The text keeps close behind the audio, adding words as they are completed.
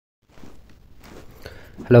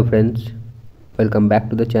Hello friends, welcome back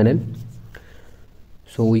to the channel.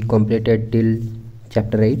 So we completed till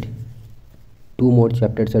chapter 8. Two more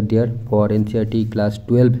chapters are there for NCERT class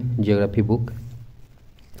 12 geography book.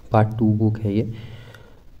 Part 2 book है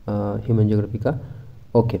ये human geography का.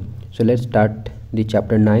 Okay, so let's start the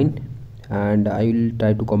chapter 9 and I will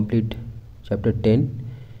try to complete chapter 10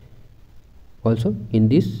 also in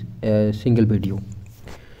this single video.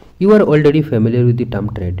 You are already familiar with the term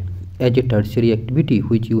trade as a tertiary activity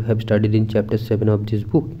which you have studied in chapter 7 of this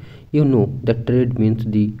book. You know that trade means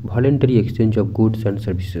the voluntary exchange of goods and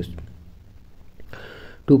services.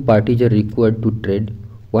 Two parties are required to trade.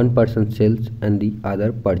 One person sells and the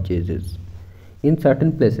other purchases. In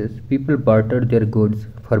certain places, people barter their goods.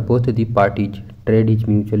 For both the parties, trade is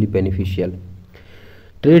mutually beneficial.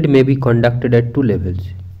 Trade may be conducted at two levels,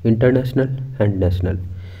 international and national.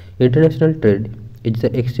 International trade is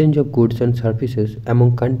the exchange of goods and services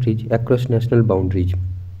among countries across national boundaries.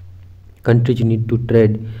 Countries need to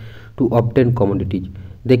trade to obtain commodities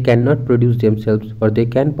they cannot produce themselves or they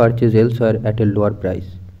can purchase elsewhere at a lower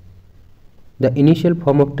price. The initial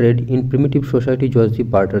form of trade in primitive societies was the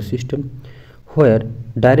barter system, where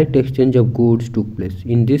direct exchange of goods took place.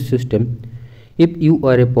 In this system, if you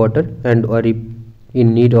are a potter and are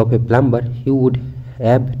in need of a plumber, you would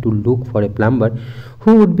have to look for a plumber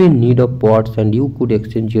who would be in need of pots and you could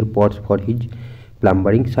exchange your pots for his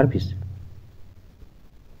plumbering service.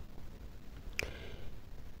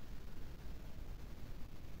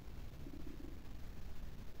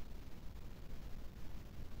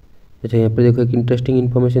 अच्छा, यहाँ पर देखो एक interesting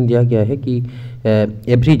information दिया गया है कि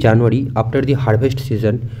every January after the harvest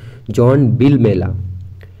season John bill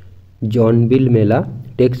Mela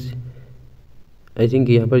takes, I think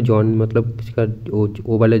यहाँ पर जॉन मतलब किसी का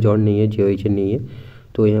वो वाला जॉन नहीं है, जे नहीं है,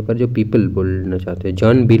 तो यहाँ पर जो पीपल बोलना चाहते हैं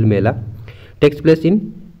John bill Mela takes place in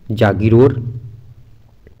Jagiroad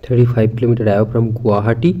 35 kilometre away from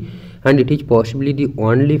Guwahati and it is possibly the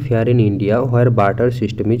only fair in India where barter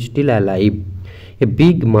system is still alive. A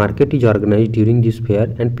big market is organized during this fair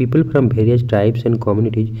and people from various tribes and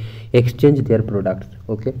communities exchange their products.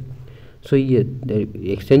 Okay, so yeah, the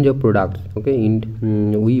exchange of products. Okay,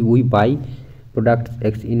 we buy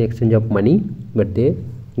products in exchange of money, but they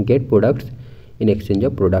get products in exchange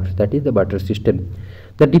of products. That is the barter system.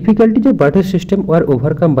 The difficulties of barter system were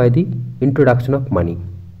overcome by the introduction of money.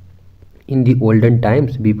 In the olden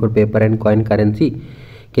times, before paper and coin currency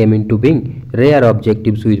came into being, rare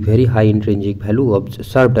objects with very high intrinsic value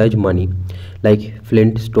served as money, like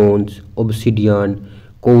flint stones, obsidian,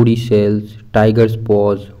 cowrie shells, tiger's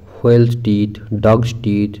paws, whale's teeth, dog's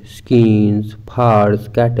teeth, skins, furs,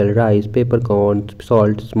 cattle, rice, peppercorns,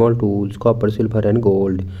 salt, small tools, copper, silver and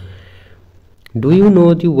gold. Do you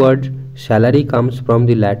know the word salary comes from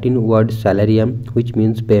the Latin word salarium, which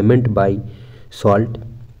means payment by salt?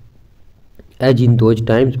 As in those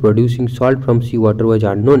times, producing salt from seawater was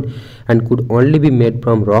unknown and could only be made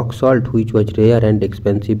from rock salt, which was rare and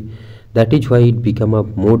expensive. That is why it became a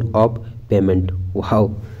mode of payment.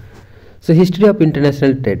 Wow! So, history of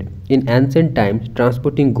international trade. In ancient times,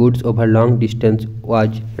 transporting goods over long distance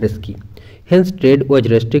was risky. Hence, trade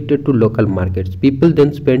was restricted to local markets. People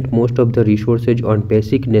then spent most of the resources on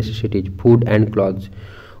basic necessities, food and clothes.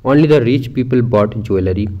 Only the rich people bought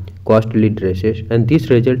jewelry, costly dresses, and this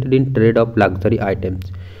resulted in trade of luxury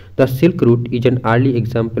items. The Silk Route is an early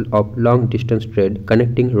example of long-distance trade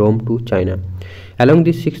connecting Rome to China. Along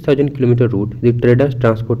this 6,000-kilometer route, the traders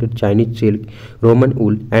transported Chinese silk, Roman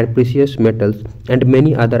wool, and precious metals, and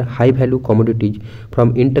many other high-value commodities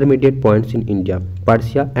from intermediate points in India,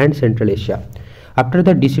 Persia, and Central Asia. After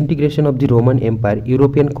the disintegration of the Roman Empire,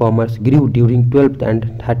 European commerce grew during 12th and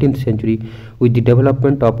 13th century. With the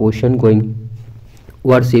development of ocean-going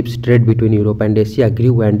warships, trade between Europe and Asia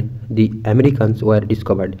grew and the Americas were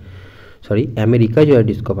discovered.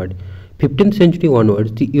 15th century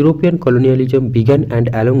onwards, the European colonialism began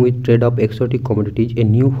and along with trade of exotic commodities, a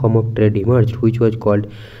new form of trade emerged which was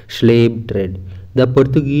called slave trade. The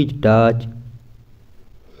Portuguese, Dutch,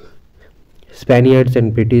 Spaniards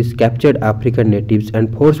and British captured African natives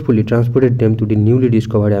and forcefully transported them to the newly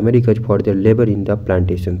discovered Americas for their labor in the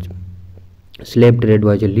plantations. Slave trade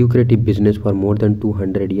was a lucrative business for more than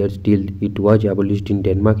 200 years till it was abolished in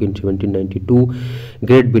Denmark in 1792,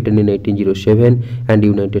 Great Britain in 1807 and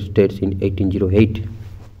United States in 1808.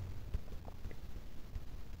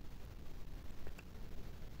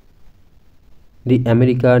 The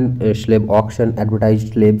American slave auction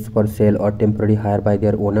advertised slaves for sale or temporary hire by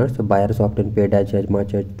their owners. Buyers often paid as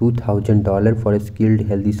much as $2,000 for a skilled,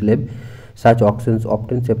 healthy slave. Such auctions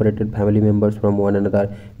often separated family members from one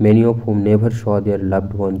another, many of whom never saw their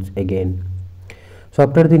loved ones again. So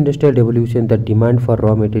after the industrial revolution, the demand for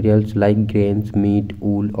raw materials like grains, meat,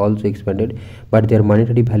 wool also expanded, but their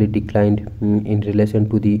monetary value declined in relation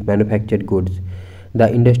to the manufactured goods. The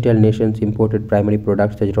industrial nations imported primary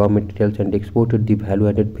products as raw materials and exported the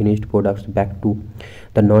value-added finished products back to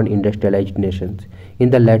the non-industrialized nations.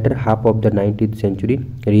 In the latter half of the 19th century,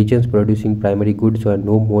 regions producing primary goods were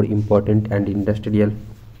no more important, and industrial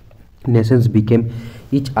nations became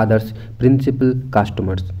each other's principal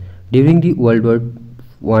customers. During the World War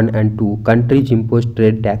I and II, countries imposed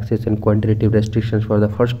trade taxes and quantitative restrictions for the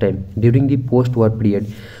first time. During the post-war period,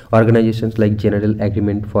 organizations like General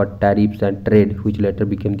Agreement for Tariffs and Trade, which later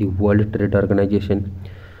became the World Trade Organization,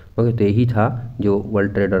 okay, तो यही था जो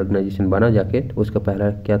world trade organisation बना जाके, उसका पहला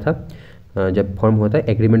क्या था, जब फॉर्म होता है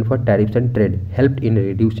agreement for tariffs and trade, helped in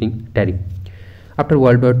reducing tariff. After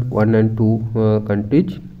world war I and II,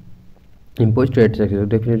 countries impose trade taxes,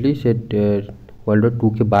 definitely से वर्ल्ड वॉर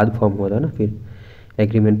II के बाद फॉर्म हुआ था ना फिर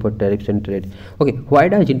agreement for tariffs and trade. Okay, why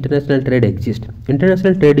does international trade exist?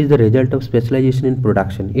 International trade is the result of specialization in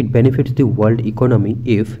production. It benefits the world economy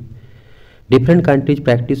if different countries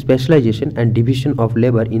practice specialization and division of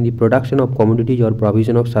labor in the production of commodities or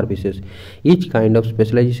provision of services. Each kind of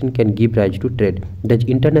specialization can give rise to trade. Thus,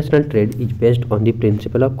 international trade is based on the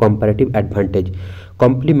principle of comparative advantage,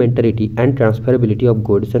 complementarity and transferability of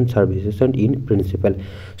goods and services, and in principle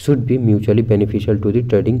should be mutually beneficial to the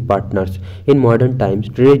trading partners. In modern times,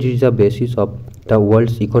 trade is the basis of the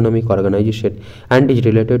world's economic organization and is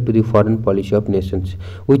related to the foreign policy of nations.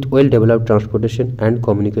 With well-developed transportation and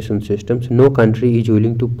communication systems, no country is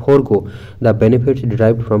willing to forego the benefits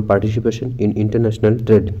derived from participation in international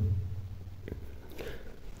trade.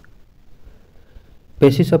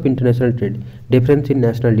 Basis of international trade: difference in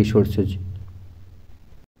national resources.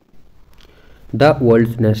 The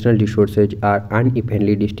world's national resources are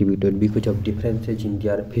unevenly distributed because of differences in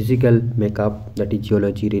their physical makeup, that is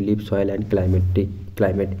geology, relief, soil and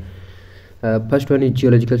climate. First one is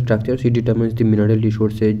geological structures. It determines the mineral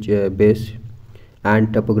resources base,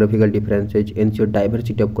 and topographical differences ensure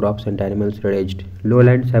diversity of crops and animals raised.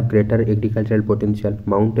 Lowlands have greater agricultural potential.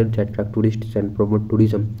 Mountains attract tourists and promote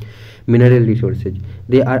tourism. Mineral resources: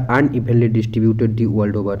 they are unevenly distributed the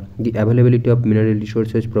world over. The availability of mineral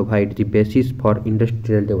resources provides the basis for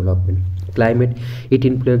industrial development. Climate: it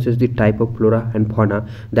influences the type of flora and fauna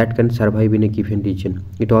that can survive in a given region.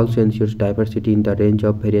 It also ensures diversity in the range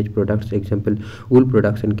of various products. Example: wool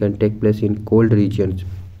production can take place in cold regions.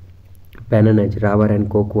 Bananas, rubber and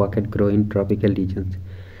cocoa can grow in tropical regions.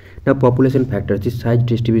 Now, population factors: the size,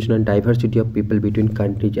 distribution and diversity of people between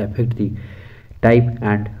countries affect the type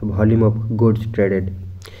and volume of goods traded.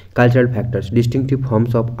 Cultural factors: distinctive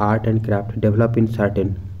forms of art and craft develop in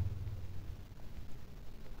certain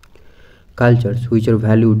cultures which are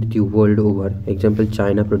valued the world over. Example: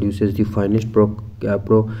 China produces the finest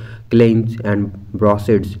proclines and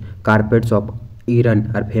brocades. Carpets of Iran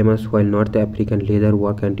are famous, while North African leather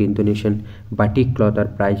work and Indonesian batik cloth are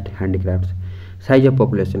prized handicrafts. Size of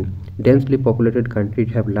population: densely populated countries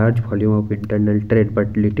have large volume of internal trade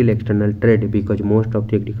but little external trade because most of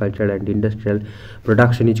the agricultural and industrial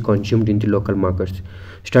production is consumed in the local markets.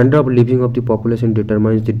 Standard of living of the population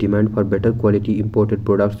determines the demand for better quality imported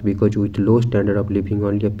products because with low standard of living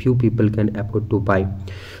only a few people can afford to buy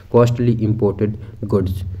costly imported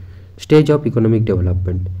goods. Stage of economic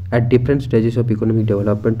development: at different stages of economic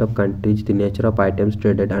development of countries, the nature of items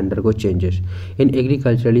traded undergo changes. In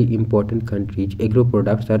agriculturally important countries, agro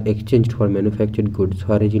products are exchanged for manufactured goods,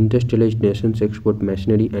 whereas industrialized nations export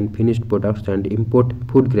machinery and finished products and import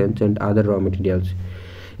food grains and other raw materials.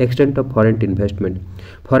 Extent of foreign investment: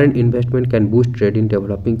 foreign investment can boost trade in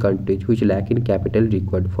developing countries which lack in capital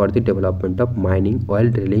required for the development of mining, oil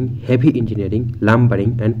drilling, heavy engineering,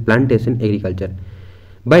 lumbering and plantation agriculture.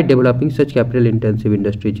 By developing such capital-intensive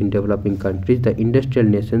industries in developing countries, the industrial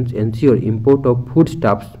nations ensure import of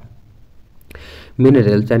foodstuffs,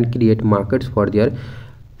 minerals, and create markets for their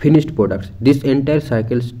finished products. This entire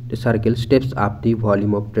circle steps up the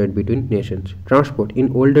volume of trade between nations. Transport: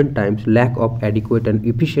 in olden times, lack of adequate and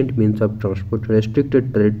efficient means of transport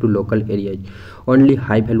restricted trade to local areas. Only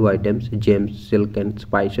high-value items, gems, silk, and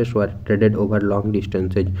spices were traded over long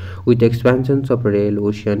distances. With expansions of rail,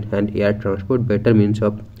 ocean, and air transport, better means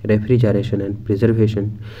of refrigeration and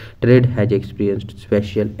preservation, trade has experienced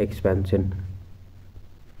spatial expansion.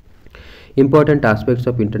 Important aspects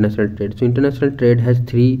of international trade. So international trade has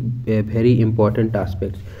three very important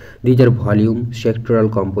aspects. These are volume, sectoral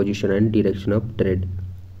composition, and direction of trade.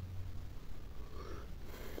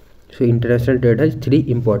 So international trade has three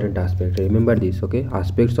important aspects. Remember this, okay?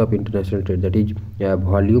 Aspects of international trade, that is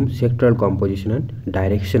volume, sectoral composition, and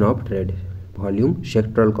direction of trade. volume,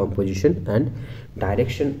 sectoral composition and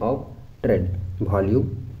direction of trade. Volume,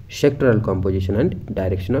 sectoral composition and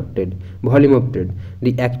direction of trade. Volume of trade,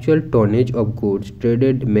 the actual tonnage of goods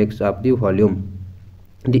traded makes up the volume.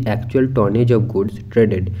 The actual tonnage of goods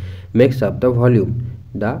traded makes up the volume.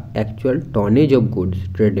 The actual tonnage of goods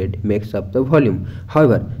traded makes up the volume.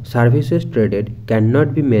 However, services traded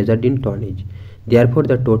cannot be measured in tonnage. Therefore,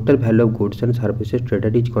 the total value of goods and services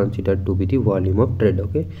traded is considered to be the volume of trade.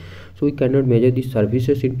 Okay, so we cannot measure the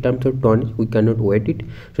services in terms of tonnage, we cannot weight it.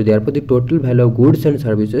 So therefore, the total value of goods and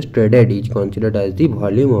services traded is considered as the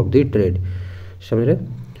volume of the trade.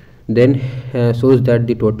 Then shows that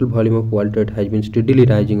the total volume of world trade has been steadily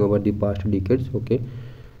rising over the past decades. Okay,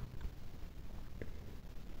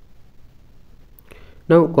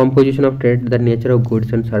 now composition of trade. The nature of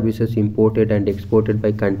goods and services imported and exported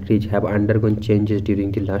by countries have undergone changes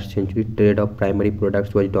during the last century. Trade of primary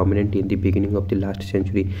products was dominant in the beginning of the last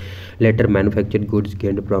century. Later, manufactured goods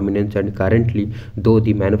gained prominence, and currently, though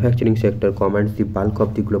the manufacturing sector commands the bulk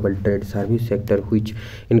of the global trade, service sector, which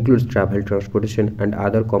includes travel, transportation and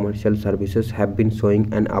other commercial services, have been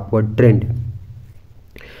showing an upward trend.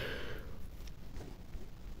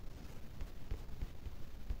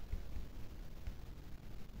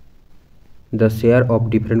 The share of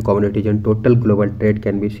different commodities and total global trade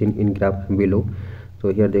can be seen in graph below.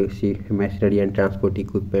 So here they see machinery and transport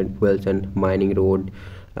equipment, fuels and mining, road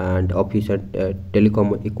and office and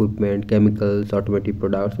telecom equipment, chemicals, automotive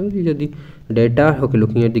products. So these are the data. Okay,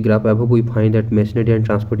 looking at the graph above, we find that machinery and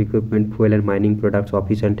transport equipment, fuel and mining products,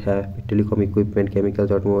 office and telecom equipment,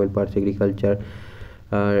 chemicals, automobile parts, agriculture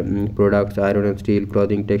products, iron and steel,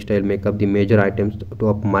 clothing, textile make up the major items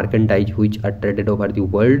of merchandise which are traded over the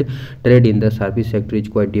world. Trade in the service sector is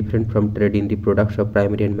quite different from trade in the products of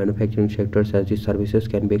primary and manufacturing sectors, as the services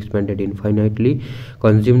can be expanded infinitely,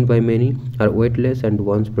 consumed by many, are weightless, and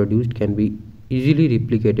once produced can be easily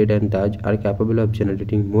replicated and thus are capable of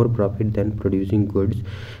generating more profit than producing goods.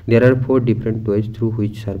 There are 4 different ways through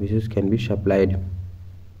which services can be supplied.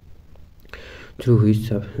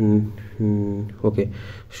 Okay,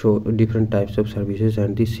 so different types of services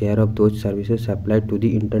and the share of those services supplied to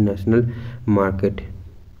the international market.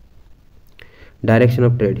 Direction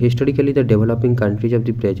of trade. Historically, the developing countries of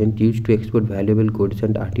the present used to export valuable goods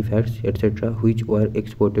and artifacts, etc., which were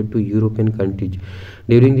exported to European countries.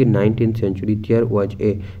 During the 19th century, there was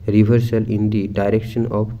a reversal in the direction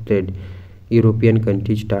of trade. European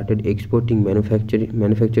countries started exporting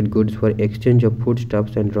manufactured goods for exchange of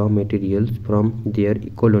foodstuffs and raw materials from their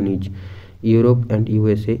colonies. Europe and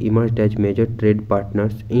USA emerged as major trade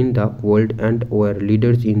partners in the world and were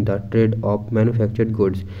leaders in the trade of manufactured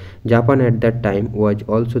goods. Japan at that time was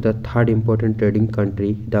also the 3rd important trading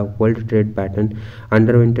country. The world trade pattern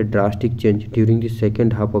underwent a drastic change during the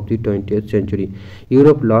second half of the 20th century.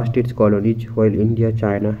 Europe lost its colonies while India,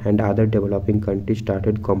 China and other developing countries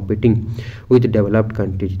started competing with developed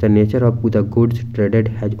countries. The nature of the goods traded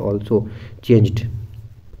has also changed.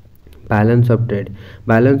 Balance of trade.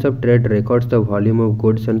 Balance of trade records the volume of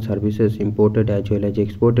goods and services imported as well as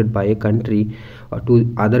exported by a country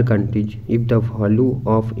to other countries. If the value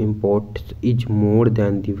of imports is more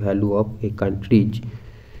than the value of a country's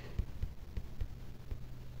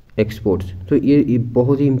exports. तो ये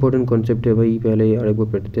बहुत ही important concept है भाई. पहले और एक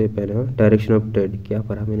बार पढ़ते हैं. पहले direction of trade क्या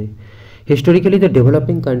पढ़ा मैंने. Historically, the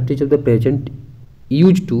developing countries of the present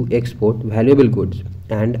used to export valuable goods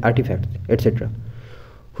and artifacts, etc.,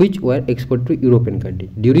 which were exported to European countries.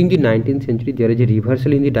 During the 19th century, there is a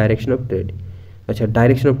reversal in the direction of trade. अच्छा,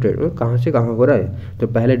 direction of trade कहाँ से कहाँ हो रहा है. तो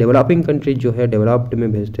पहले developing countries जो है डेवलप्ड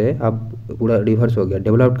में भेजते हैं, अब पूरा रिवर्स हो गया.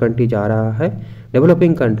 डेवलप्ड कंट्रीज आ रहा है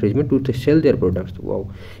डेवलपिंग कंट्रीज में to sell their products. Wow.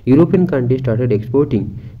 European countries started exporting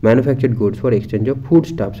manufactured goods for exchange of food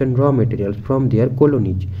stuffs and raw materials from there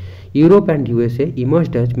colonies. Europe and USA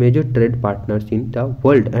emerged as major trade partners in the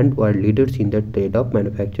world and were leaders in the trade of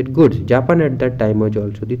manufactured goods. Japan at that time was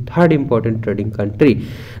also the 3rd important trading country.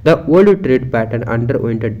 The world trade pattern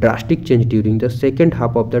underwent a drastic change during the second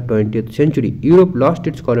half of the 20th century. Europe lost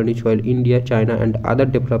its colonies while India, China and other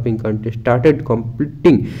developing countries started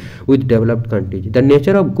competing with developed countries. The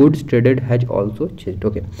nature of goods traded has also changed.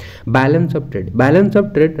 Okay, balance of trade. Balance of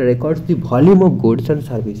trade records the volume of goods and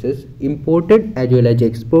services imported as well as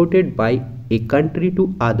exported by a country to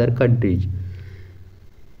other countries.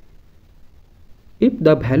 If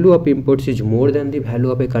the value of imports is more than the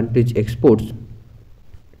value of a country's exports,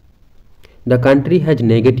 the country has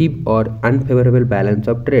negative or unfavorable balance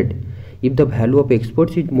of trade. If the value of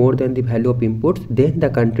exports is more than the value of imports, then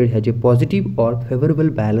the country has a positive or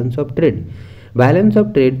favorable balance of trade. Balance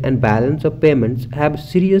of trade and balance of payments have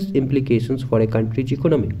serious implications for a country's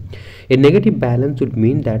economy. A negative balance would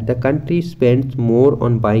mean that the country spends more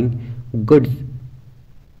on buying goods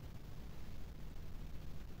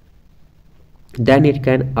than it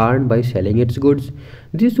can earn by selling its goods.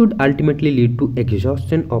 This would ultimately lead to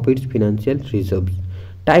exhaustion of its financial reserves.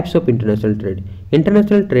 Types of international trade.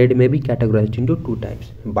 International trade may be categorized into two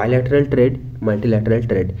types: bilateral trade, multilateral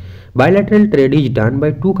trade. Bilateral trade is done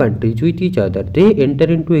by two countries with each other. They enter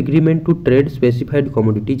into agreement to trade specified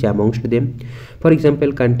commodities amongst them. For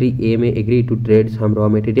example, country A may agree to trade some raw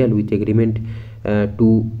material with agreement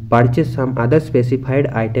to purchase some other specified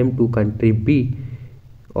item to country B,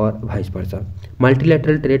 or vice versa.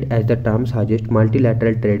 Multilateral trade, as the term suggests,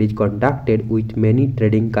 multilateral trade is conducted with many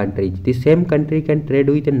trading countries. The same country can trade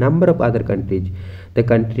with a number of other countries. The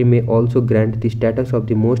country may also grant the status of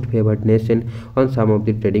the most favored nation on some of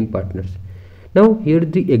the trading partners. Now here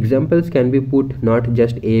the examples can be put not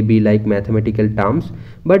just A, B like mathematical terms,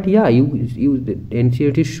 but yeah, the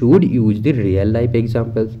NCERT should use the real life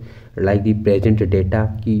examples like the present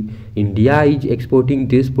data ki India is exporting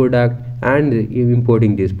this product and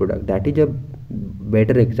importing this product. That is a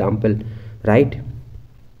better example, right?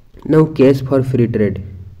 Now case for free trade.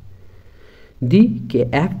 The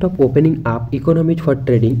act of opening up economies for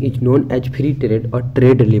trading is known as free trade or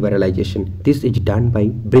trade liberalization. This is done by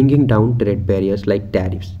bringing down trade barriers like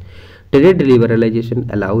tariffs. Trade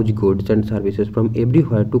liberalization allows goods and services from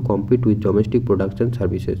everywhere to compete with domestic products and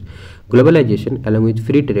services. Globalization, along with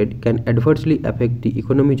free trade, can adversely affect the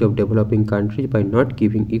economies of developing countries by not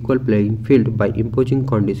giving equal playing field by imposing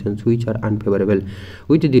conditions which are unfavorable.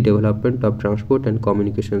 With the development of transport and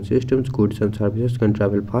communication systems, goods and services can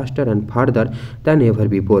travel faster and further than ever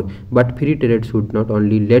before. But free trade should not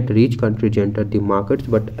only let rich countries enter the markets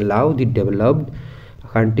but allow the developed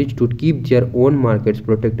countries to keep their own markets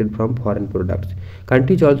protected from foreign products.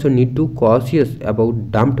 Countries also need to cautious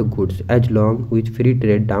about dumped goods, as long with free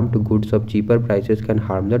trade, dumped goods of cheaper prices can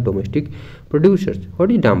harm the domestic producers.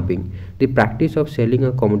 What is dumping? The practice of selling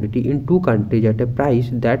a commodity in two countries at a price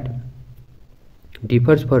that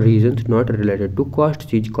differs for reasons not related to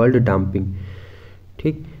costs is called dumping.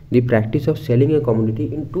 The practice of selling a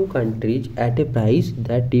commodity in two countries at a price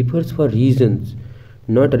that differs for reasons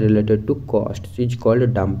not related to costs is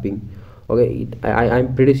called dumping. Okay,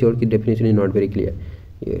 I'm pretty sure कि definition is not very clear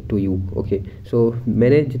to you. Okay, so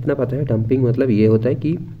मैंने जितना पता है dumping मतलब ये होता है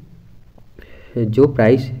कि जो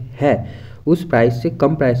प्राइस है उस प्राइस से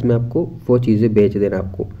कम प्राइस में आपको वो चीज़ें बेच देना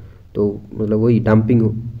आपको, तो मतलब वही डंपिंग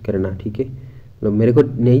करना, ठीक है। मतलब मेरे को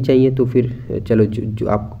नहीं चाहिए तो फिर चलो जो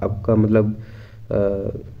आपका मतलब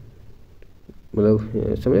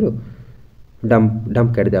समझ लो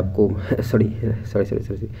डंप कर दे आपको सॉरी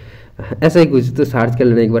ऐसा ही कुछ तो सर्च कर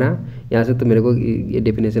लेना एक बार। हाँ, यहाँ से तो मेरे को ये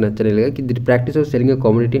डेफिनेशन अच्छा नहीं लगा कि the practice of selling a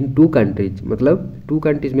commodity in to countries, मतलब टू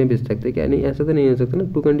कंट्रीज में बेच सकते हैं क्या? नहीं, ऐसा तो नहीं हो सकता ना,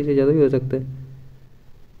 टू कंट्री से ज़्यादा भी हो सकता है।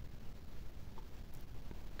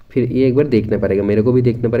 फिर ये एक बार देखना पड़ेगा, मेरे को भी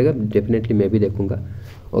देखना पड़ेगा, डेफिनेटली मैं भी देखूंगा।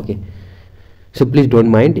 Okay, so please don't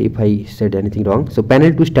mind if I said anything wrong. So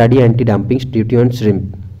panel to study anti dumping duty on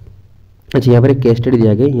shrimp. अच्छा, यहाँ पर एक केस स्टडी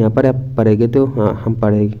दिया गया, यहाँ पर आप पढ़ेंगे तो हाँ हम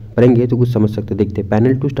पढ़ेंगे तो कुछ समझ सकते हैं। देखते हैं,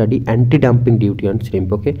 panel to study anti dumping duty on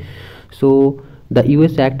shrimp. Okay, so the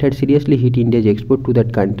US Act had seriously hit India's export to that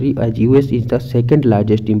country, as US is the second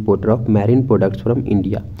largest importer of marine products from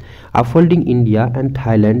India. Upholding India and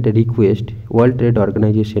Thailand request, World Trade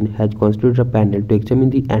Organization has constituted a panel to examine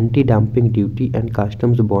the anti-dumping duty and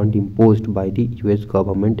customs bond imposed by the US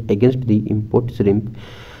government against the import shrimp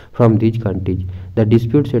from these countries. The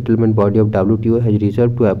dispute settlement body of WTO has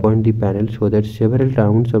resolved to appoint the panel so that several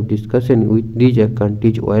rounds of discussion with these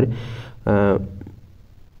countries were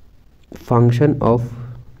function of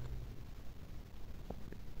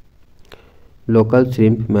local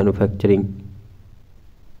shrimp manufacturers.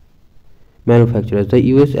 The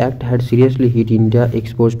US Act had seriously hit India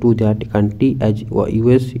exports to that country, as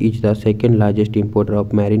US is the second largest importer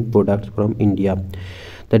of marine products from India.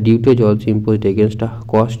 The duty is also imposed against a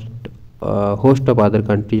host of other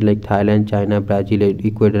countries like Thailand, China, Brazil,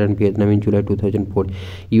 Ecuador and Vietnam in July 2004.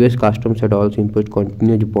 US Customs had also imposed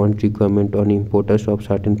continuous bond requirement on importers of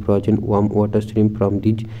certain frozen warm water shrimp from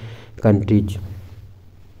these countries.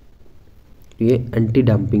 ये anti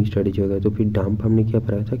dumping strategy होगा। तो फिर dump हमने क्या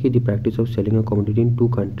पढ़ा था कि the practice of selling a commodity in to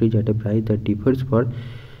countries at a price that differs for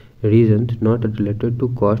reasons not related to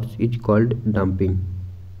costs is called dumping.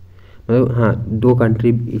 मतलब हाँ, दो कंट्री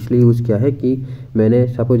इसलिए यूज़ किया है कि मैंने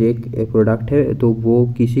सपोज एक प्रोडक्ट है तो वो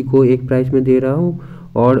किसी को एक प्राइस में दे रहा हूँ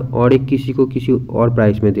और एक किसी को किसी और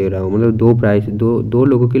प्राइस में दे रहा हूँ, मतलब दो प्राइस दो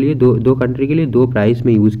लोगों के लिए दो कंट्री के लिए दो प्राइस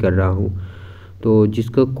में यूज़ कर रहा हूँ। तो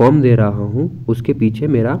जिसको कम दे रहा हूँ उसके पीछे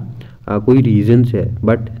मेरा कोई रीजन्स है,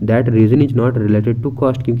 but that reason is not related to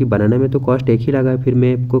cost, क्योंकि बनाने में तो कॉस्ट एक ही लगा है, फिर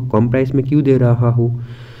मैं आपको कम प्राइस में क्यों दे रहा हूँ,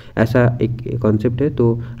 ऐसा एक कॉन्सेप्ट है।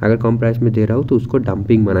 तो अगर कम प्राइस में दे रहा हूँ तो उसको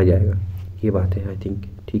डंपिंग माना जाएगा, ये बात है आई थिंक।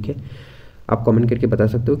 ठीक है, आप कमेंट करके बता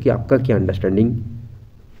सकते हो कि आपका क्या अंडरस्टैंडिंग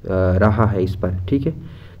रहा है इस पर। ठीक है,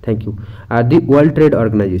 thank you. The world trade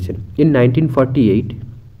organisation in 1948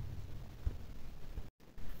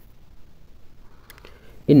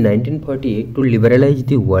 In 1948, to liberalize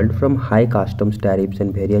the world from high customs tariffs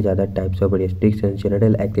and various other types of restrictions,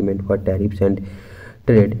 General Agreement for Tariffs and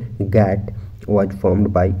Trade (GATT) was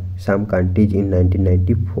formed by some countries in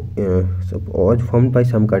 1994. Was formed by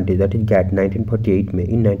some countries, that is GATT 1948 में.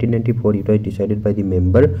 In 1994, it was decided by the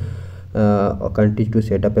member countries to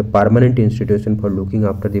set up a permanent institution for looking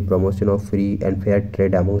after the promotion of free and fair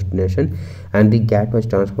trade amongst nations, and the GATT was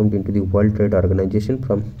transformed into the World Trade Organization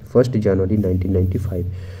from 1st January 1995.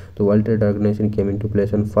 तो world trade organisation came into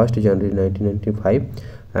place on 1st January 1995,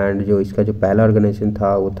 and जो इसका जो पहला organisation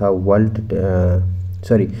था वो था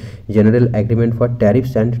general agreement for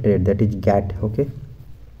tariffs and trade, that is gate. Okay,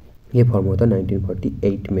 ये form हुआ था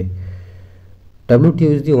 1948 में। WTO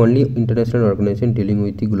is the only international organization dealing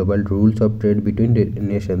with the global rules of trade between the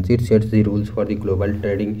nations. It sets the rules for the global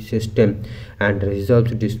trading system and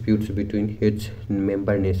resolves disputes between its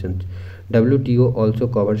member nations. WTO also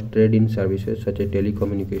covers trade in services such as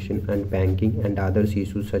telecommunication and banking and other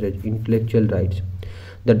issues such as intellectual rights.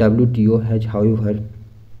 The WTO has, however,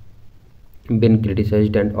 been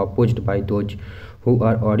criticized and opposed by those who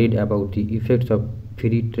are worried about the effects of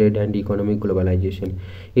free trade and economic globalization.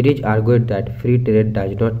 It is argued that free trade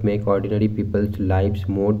does not make ordinary people's lives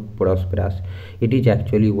more prosperous. It is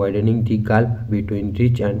actually widening the gulf between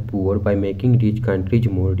rich and poor by making rich countries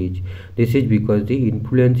more rich. This is because the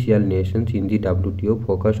influential nations in the WTO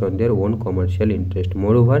focus on their own commercial interest.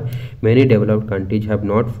 Moreover, many developed countries have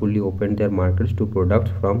not fully opened their markets to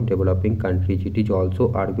products from developing countries. It is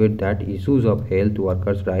also argued that issues of health,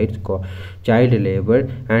 workers' rights, child labor,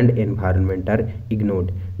 and environment are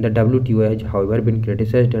ignored. The WTO has, however, been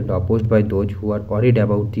criticized and opposed by those who are worried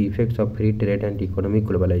about the effects of free trade and economic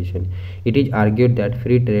globalization. It is argued that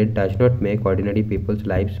free trade does not make ordinary people's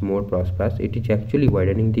lives more prosperous. It is actually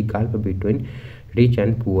widening the gulf between rich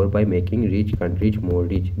and poor by making rich countries more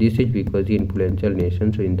rich. This is because the influential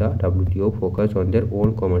nations in the WTO focus on their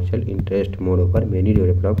own commercial interest. Moreover, many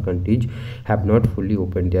developed countries have not fully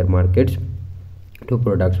opened their markets to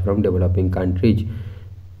products from developing countries.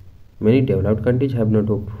 Many developed countries have not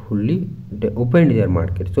fully opened their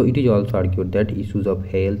markets. So it is also argued that issues of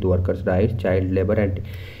health, workers' rights, child labor, and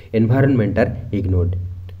environment are ignored.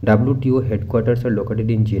 WTO headquarters are located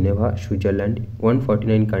in Geneva, Switzerland.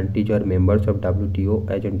 149 countries are members of WTO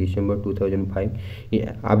as on December 2005.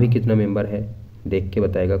 अभी कितना member है देख के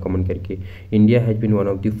बताएगा comment करके। India has been one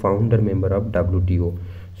of the founder member of WTO.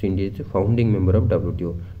 So India is a founding member of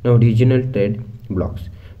WTO. Now, regional trade blocks.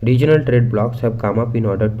 Regional trade blocks have come up in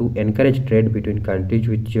order to encourage trade between countries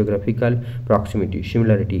with geographical proximity,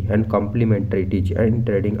 similarity, and complementarity in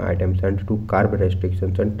trading items, and to curb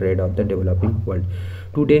restrictions on trade of the developing world.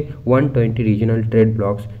 Today, 120 regional trade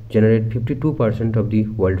blocks generate 52% of the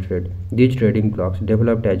world trade. These trading blocks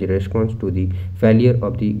developed as a response to the failure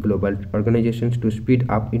of the global organizations to speed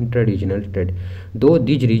up intra-regional trade. Though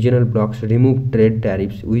these regional blocks remove trade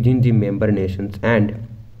tariffs within the member nations and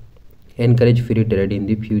encourage free trade in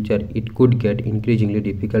the future, it could get increasingly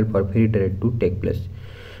difficult for free trade to take place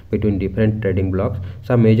between different trading blocks.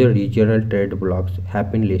 Some major regional trade blocks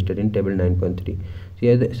have been listed in table 9.3. तो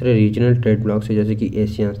ये सारे regional trade blocks है जैसे कि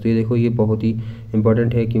Asians. तो ये देखो ये बहुत ही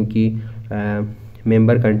इंपॉर्टेंट है क्योंकि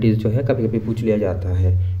मेंबर कंट्रीज जो है कभी कभी पूछ लिया जाता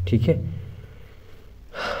है। ठीक है,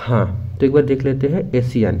 हाँ, तो एक बार देख लेते हैं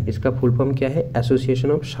एशियन, इसका फुल फॉर्म क्या है?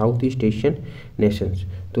 Association of south east Asian Nations.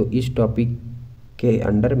 तो इस टॉपिक के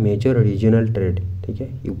अंडर मेजर रीजनल ट्रेड, ठीक है,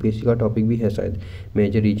 यूपीएससी का टॉपिक भी है शायद,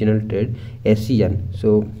 major regional trade Asian.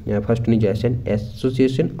 So first organisation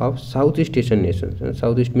association of south east Asian nation,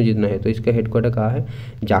 south east में जितना है। तो इसका हेडक्वार्टर कहाँ है?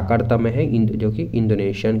 जाकार्ता में है, जो कि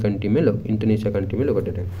इंडोनेशिया कंट्री में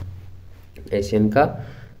लोकेटेड है। एशियन का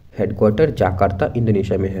हेडक्वार्टर जाकार्ता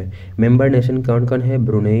इंडोनेशिया में है। मेंबर नेशन कौन कौन है?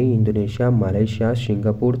 Brunei, Indonesia, Malaysia,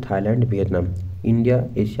 Singapore, Thailand, Vietnam. India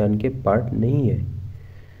Asian के पार्ट नहीं है।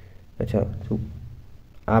 अच्छा, तो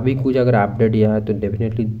अभी कुछ अगर अपडेट या तो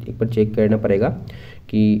डेफिनेटली एक बार चेक करना पड़ेगा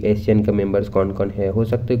कि एशियन का मेंबर्स कौन कौन है। हो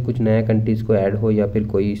सकता है कुछ नया कंट्रीज़ को ऐड हो या फिर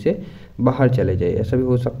कोई इसे बाहर चले जाए, ऐसा भी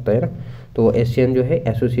हो सकता है ना। तो एशियन जो है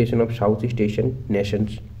association of south east Asian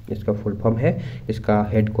Nations इसका फुल फॉर्म है। इसका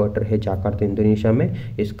हेडक्वार्टर है जाकार्ता इंडोनेशिया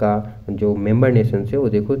में। इसका जो मेंबर नेशन है वो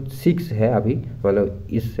देखो 6 है अभी, मतलब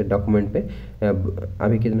इस डॉक्यूमेंट पे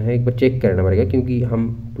अभी कितना है एक बार चेक करना पड़ेगा, क्योंकि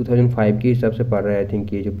हम 2005 के हिसाब से पढ़ रहे हैं। आई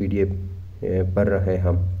थिंक ये जो PDF पढ़ रहे हैं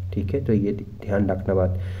हम, ठीक है, तो ये ध्यान रखना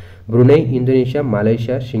बात। Brunei, Indonesia,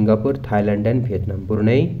 Malaysia, Singapore, Thailand and Vietnam.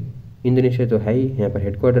 Brunei Indonesia तो है ही, यहाँ पर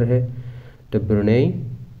हेडक्वार्टर है। तो Brunei,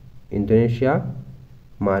 Indonesia,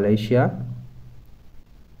 Malaysia,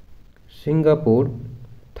 Singapore,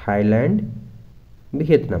 Thailand,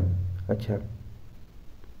 Vietnam. अच्छा,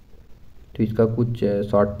 तो इसका कुछ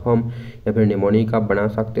शॉर्ट फॉर्म या फिर निमोनिक आप बना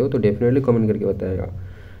सकते हो तो डेफिनेटली कमेंट करके बताएगा।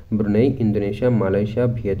 Brunei, Indonesia, Malaysia,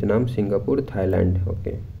 Vietnam, Singapore, Thailand.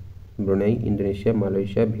 Okay, Brunei, Indonesia,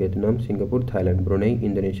 Malaysia, Vietnam, Singapore, Thailand. Brunei,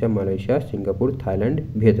 Indonesia, Malaysia, Singapore, Thailand,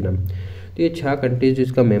 Vietnam. तो ये 6 कंट्रीज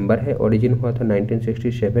जिसका मेंबर है। ओरिजिन हुआ था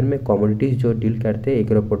 1967 में। कमोडिटीज़ जो डील करते हैं,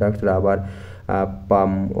 agro products, rubber,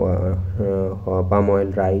 palm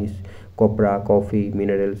oil, rice, copra, coffee,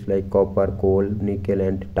 minerals like copper, coal, nickel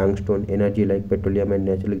and tungsten, energy like petroleum and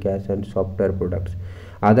natural gas, and software products.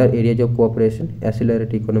 Other areas of cooperation: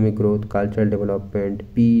 accelerate economic growth, cultural development,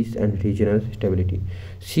 peace and regional stability.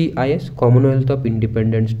 CIS, Commonwealth of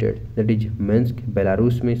Independent States, that is Minsk,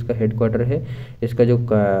 Belarus में इसका headquarter है। इसका जो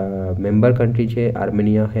member countries है,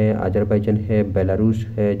 Armenia है, Azerbaijan है, Belarus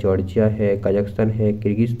है, Georgia है, कजाकिस्तान है,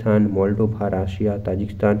 Kyrgyzstan, Moldova, Russia,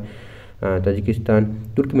 Tajikistan,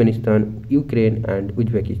 Turkmenistan, Ukraine and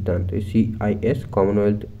Uzbekistan. तो CIS,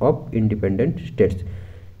 Commonwealth of independent states,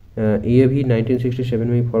 ये भी 1967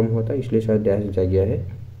 में ही फॉर्म हुआ था, इसलिए शायद डैश दिया गया है।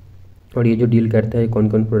 और ये जो डील करता है कौन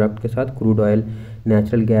कौन प्रोडक्ट के साथ: crude oil,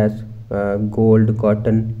 natural gas, gold,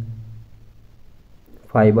 cotton,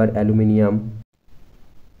 fibre, aluminium.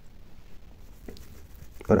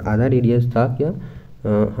 और अदर एरियाज था क्या,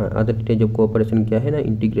 हाँ, अदर एरियाज ऑफ कोऑपरेशन क्या है ना,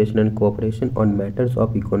 integration and cooperation on matters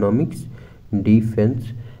of economics,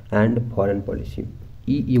 defence and foreign policy.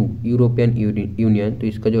 EU, European union, तो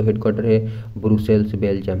इसका जो हेडक्वार्टर है ब्रुसेल्स,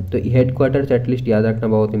 बेल्जियम। तो हेडक्वार्टर एटलीस्ट याद रखना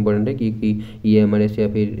बहुत इंपॉर्टेंट है, क्योंकि ये हमारे से या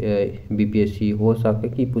फिर BPSC हो सकता है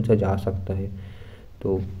कि पूछा जा सकता है,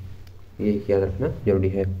 तो ये याद रखना जरूरी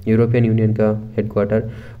है। यूरोपियन यूनियन का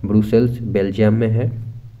हेडक्वार्टर ब्रुसेल्स, बेल्जियम में है।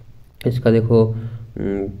 इसका देखो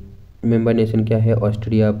मेंबर नेशन क्या है: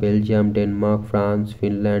 Austria, Belgium, Denmark, France,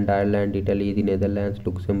 Finland, Ireland, Italy, the Netherlands,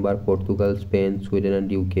 Luxembourg, Portugal, Spain, Sweden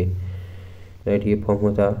and UK। Right, ये फॉर्म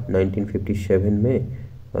हुआ था 1957 में।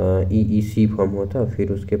 EEC फॉर्म हुआ था,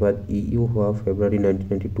 फिर उसके बाद EU हुआ फरवरी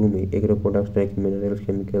 1992 में। Agro products like minerals,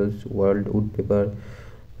 chemicals, world would paper,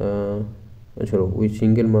 चलो with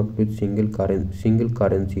single market with single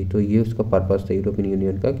currency. तो ये उसका पर्पस था यूरोपियन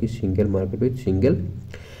यूनियन का, कि single market with single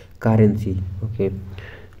currency. Okay,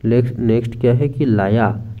 next क्या है कि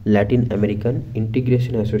लाया, लैटिन अमेरिकन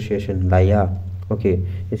इंटीग्रेशन एसोसिएशन, लाया। ओके,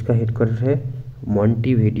 इसका हेडक्वार्टर है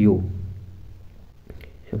मॉन्टेविडियो।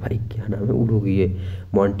 भाई क्या नाम है, उड़ूगी ये,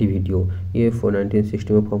 मॉन्टेविडियो। ये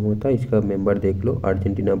 1960 में फॉर्म होता है। इसका मेंबर देख लो: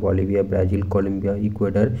 Argentina, Bolivia, Brazil, Colombia,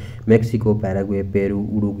 Ecuador, Mexico, Paraguay, Peru,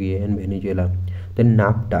 Uruguay and Venezuela. Then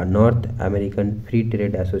NAFTA, north American free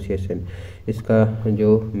trade association. इसका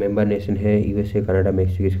जो मेंबर नेशन है USA, कनाडा,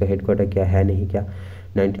 मेक्सिको। इसका हेडक्वार्टर क्या है, नहीं क्या,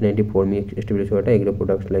 1994 में एस्टेब्लिश हुआ था। Agro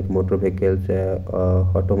products like motor vehicles,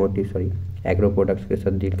 agro products के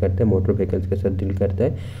साथ डील करते हैं, मोटर व्हीकल्स के साथ डील करता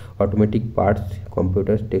है, ऑटोमेटिक पार्ट्स,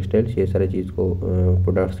 कंप्यूटर्स, टेक्सटाइल्स, ये सारे चीज़ को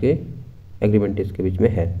प्रोडक्ट्स के एग्रीमेंट इसके बीच में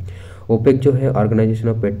है। ओपेक जो है organisation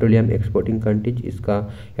of petroleum exporting countries, इसका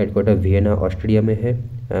हेडक्वार्टर वियना, ऑस्ट्रिया में है।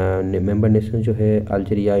 मेंबर नेशन जो है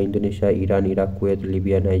Algeria, Indonesia, Iran, Iraq, Kuwait,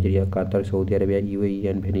 Libya, Nigeria, Qatar, Saudi Arabia, UAE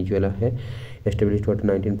and Venezuela है। एस्टेब्लिश हुआ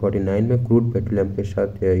 1949 में। क्रूड पेट्रोलियम के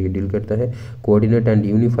साथ ये डील करता है। Coordinate and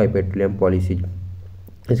unify petroleum policies,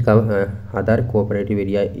 इसका आधार कोऑपरेटिव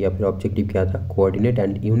एरिया या फिर ऑब्जेक्टिव क्या था, coordinate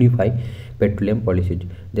and unify petroleum policies.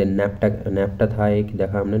 Then नैफ्टा था एक,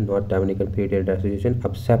 देखा हमने, north American free trade association.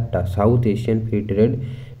 अब septa, south Asian free trade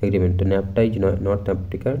agreement. तो नैफ्टा is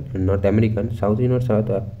north American, south is not south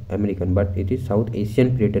American but it is south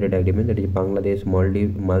Asian free trade agreement, that is Bangladesh,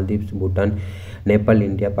 Maldives, Bhutan, Nepal,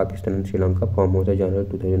 India, Pakistan and Sri Lanka. Form होता है जनवरी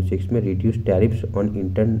 2006 में। Reduce tariffs on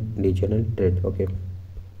inter regional trade. Okay,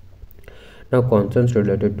 now concerns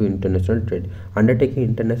related to international trade. Undertaking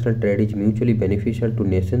international trade is mutually beneficial to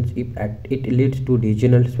nations if it leads to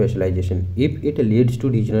regional specialization. If it leads to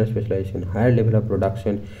regional specialization, higher level of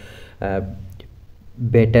production,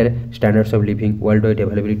 better standards of living, worldwide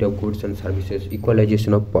availability of goods and services,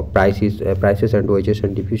 equalization of prices and wages,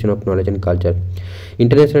 and diffusion of knowledge and culture.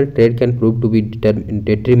 International trade can prove to be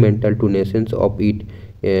detrimental to nations of it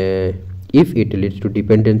if it leads to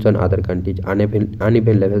dependence on other countries,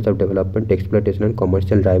 uneven levels of development, exploitation, and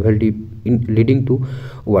commercial rivalry, leading to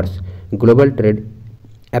wars. Global trade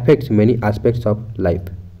affects many aspects of life.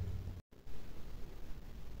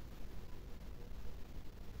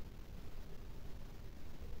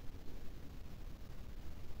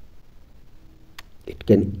 It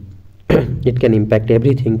can it can impact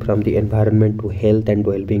everything from the environment to health and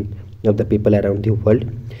well-being of the people around the world.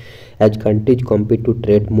 As countries compete to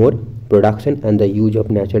trade more, production and the use of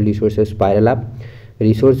natural resources spiral up.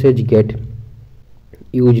 Resources get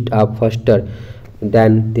used up faster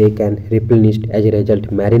than they can replenish. As a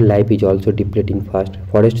result, marine life is also depleting fast.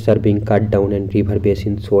 Forests are being cut down and river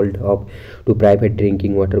basins sold off to private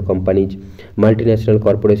drinking water companies. Multinational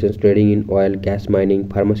corporations trading in oil, gas mining,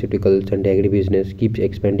 pharmaceuticals, and agribusiness keeps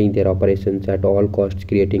expanding their operations at all costs,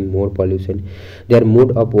 creating more pollution. Their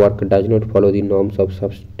mode of work does not follow the norms of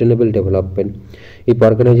sustainable development. If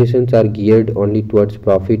organizations are geared only towards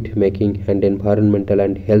profit making and environmental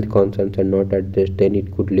and health concerns are not addressed, then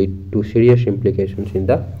it could lead to serious implications in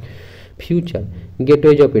the future.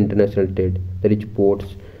 Gateways of international trade, that is ports,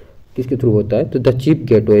 किसके through होता है? तो the cheap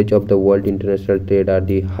gateways of the world international trade are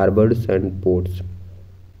the harbours and ports.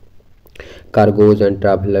 Cargoes and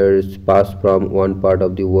travelers pass from one part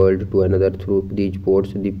of the world to another through these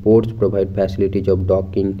ports. The ports provide facilities of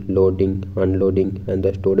docking, loading, unloading, and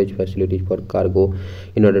the storage facilities for cargo.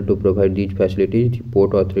 In order to provide these facilities, the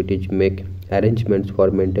port authorities make arrangements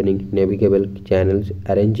for maintaining navigable channels,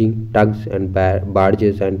 arranging tugs and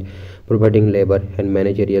barges, and providing labor and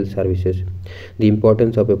managerial services. The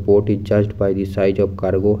importance of a port is judged by the size of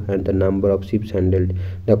cargo and the number of ships handled.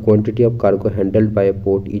 The quantity of cargo handled by a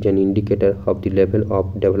port is an indicator of the level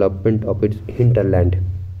of development of its hinterland.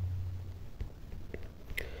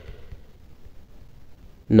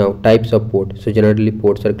 Now, types of ports. So generally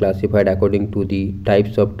ports are classified according to the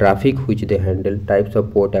types of traffic which they handle. Types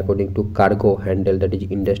of port according to cargo handle, that is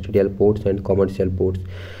industrial ports and commercial ports.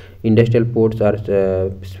 Industrial ports are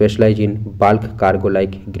specialized in bulk cargo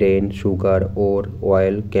like grain, sugar, ore,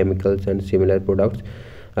 oil, chemicals, and similar products.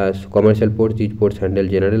 So commercial ports, these ports handle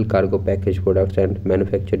general cargo, packaged products, and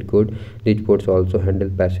manufactured goods. These ports also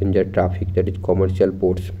handle passenger traffic, that is commercial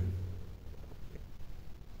ports.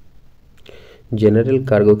 General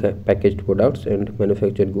cargo, packaged products, and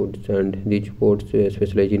manufactured goods, and these ports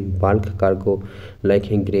specialize in bulk cargo like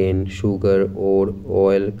grain, sugar, ore,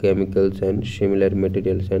 oil, chemicals, and similar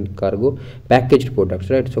materials, and cargo packaged products,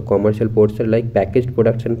 right? So commercial ports are like packaged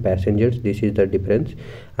products and passengers. This is the difference.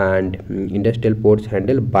 And industrial ports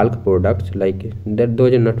handle bulk products like that.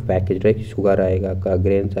 Those are not packaged, right? Sugar आएगा,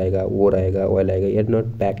 grains आएगा, ore आएगा, oil आएगा. They are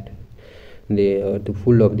not packed. They the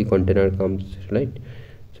full of the container comes, right?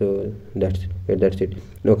 So that's it.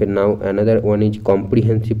 Okay, now another one is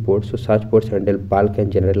comprehensive ports. So such ports handle bulk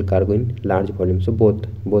and general cargo in large volume. So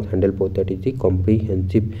both handle both, that is the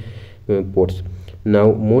comprehensive ports.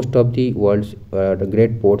 Now most of the world's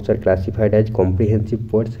great ports are classified as comprehensive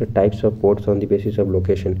ports. Types of ports on the basis of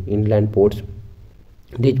location. Inland ports.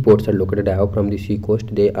 These ports are located away from the sea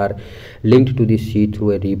coast. They are linked to the sea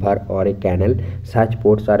through a river or a canal. Such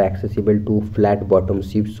ports are accessible to flat bottom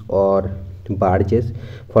ships or barges.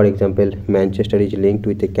 For example, Manchester is linked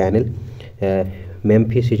with a canal.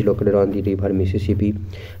 Memphis is located on the river Mississippi.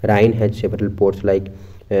 Rhine has several ports like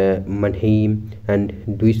Mannheim and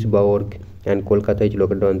Duisburg, and Kolkata is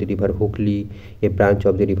located on the river Hooghly, a branch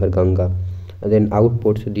of the river Ganga. And then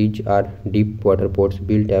outports, these are deep water ports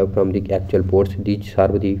built out from the actual ports. These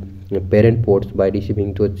serve the parent ports by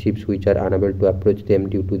receiving those ships which are unable to approach them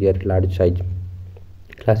due to their large size.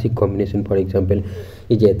 Classic combination, for example,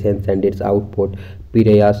 is Athens and its outport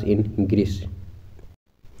Piraeus in Greece.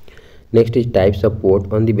 Next is types of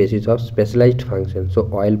port on the basis of specialized functions.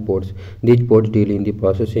 So oil ports. These ports deal in the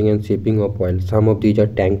processing and shipping of oil. Some of these are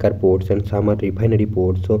tanker ports and some are refinery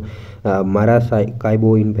ports. So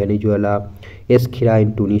Maracaibo in Venezuela, Eskira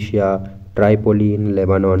in Tunisia, Tripoli in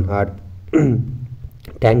Lebanon are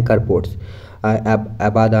tanker ports.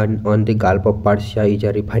 Abadan on the Gulf of Persia is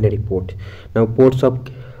a refinery port. Now ports of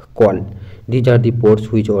call. These are the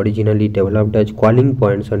ports which originally developed as calling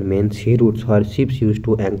points on main sea routes where ships used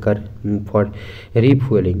to anchor for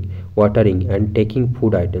refueling, watering, and taking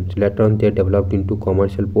food items. Later on they developed into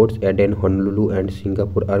commercial ports. Aden, Honolulu, and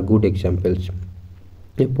Singapore are good examples.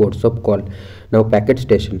 Ports of call. Now packet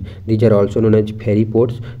station. These are also known as ferry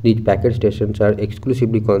ports. These packet stations are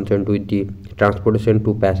exclusively concerned with the transportation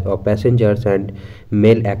to passengers and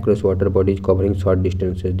mail across water bodies covering short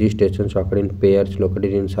distances. These stations occur in pairs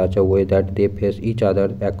located in such a way that they face each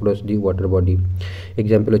other across the water body.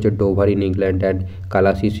 Example is Dover in England and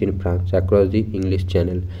Calais in France across the English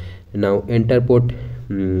Channel. Now interport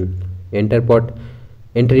Interport,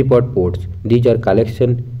 entry port ports. These are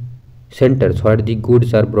collection centers where the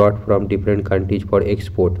goods are brought from different countries for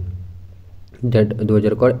export. That those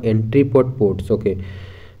are called entry port ports. Okay,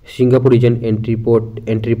 Singapore is an entry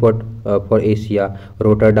port for Asia,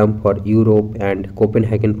 Rotterdam for Europe, and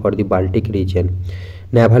Copenhagen for the Baltic region.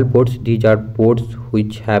 Naval ports, these are ports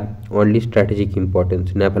which have only strategic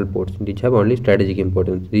importance. Naval ports, these have only strategic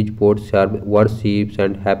importance. These ports serve warships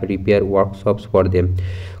and have repair workshops for them.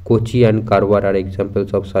 Kochi and Karwar are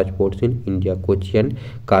examples of such ports in India. Kochi and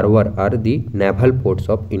Karwar are the naval ports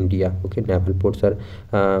of India. Okay, naval ports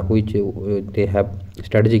are which they have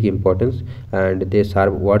strategic importance and they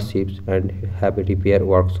serve warships and have repair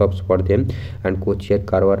workshops for them. And Kochi and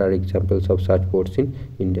Karwar are examples of such ports in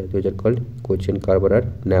India. Those are called Kochi and Karwar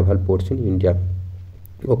are naval ports in India.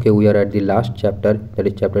 Okay, we are at the last chapter, that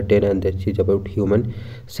is chapter 10, and this is about human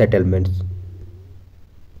settlements.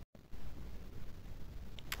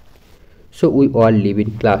 So we all live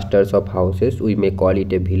in clusters of houses. We may call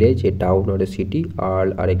it a village, a town, or a city.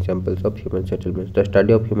 All are examples of human settlements. The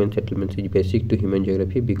study of human settlements is basic to human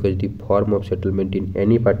geography because the form of settlement in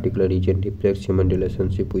any particular region reflects human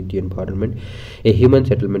relationship with the environment. A human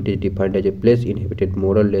settlement is defined as a place inhabited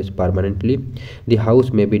more or less permanently. The house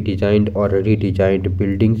may be designed or redesigned,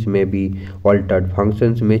 buildings may be altered,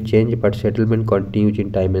 functions may change, but settlement continues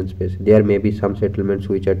in time and space. There may be some settlements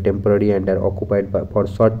which are temporary and are occupied for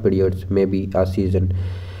short periods, maybe a season.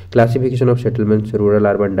 Classification of settlements, rural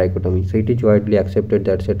urban dichotomy. So it is widely accepted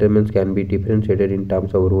that settlements can be differentiated in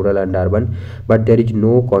terms of rural and urban, but there is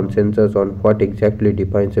no consensus on what exactly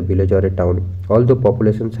defines a village or a town. Although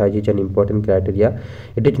population size is an important criteria,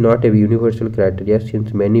 it is not a universal criteria,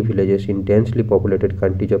 since many villages in densely populated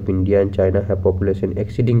countries of India and China have population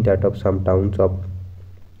exceeding that of some towns of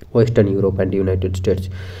Western Europe and the United States.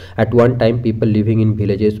 At one time, people living in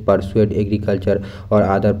villages pursued agriculture or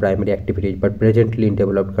other primary activities, but presently in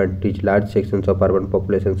developed countries, large sections of urban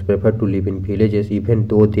populations prefer to live in villages even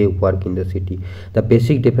though they work in the city. The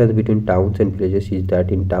basic difference between towns and villages is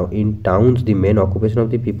that in towns, the main occupation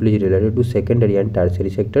of the people is related to secondary and tertiary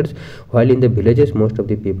sectors, while in the villages, most of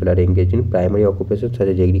the people are engaged in primary occupations such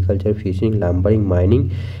as agriculture, fishing, lumbering,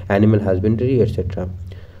 mining, animal husbandry, etc.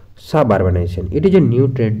 Suburbanization. It is a new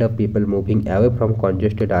trend of people moving away from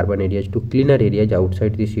congested urban areas to cleaner areas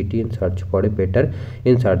outside the city in search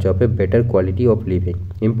of a better quality of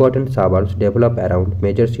living. Important suburbs develop around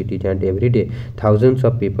major cities, and every day thousands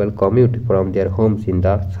of people commute from their homes in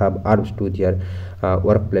the suburbs to their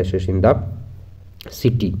workplaces in the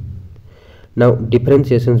city. Now,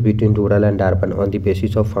 differentiations between rural and urban on the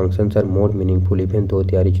basis of functions are more meaningful, even though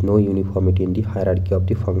there is no uniformity in the hierarchy of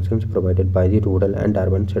the functions provided by the rural and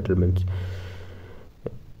urban settlements.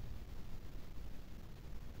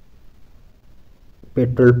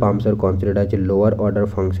 Petrol pumps are considered as a lower order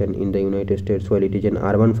function in the United States, while it is an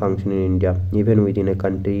urban function in India. Even within a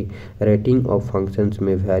country, rating of functions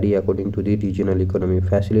may vary according to the regional economy.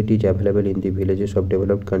 Facilities available in the villages of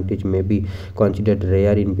developed countries may be considered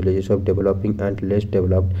rare in villages of developing and less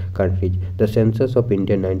developed countries. The Census of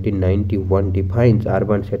India 1991 defines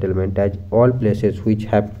urban settlement as all places which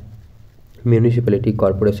have municipality,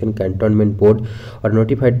 corporation, cantonment board, or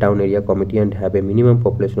notified town area committee and have a minimum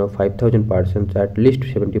population of 5,000 persons. At least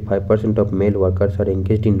 75% of male workers are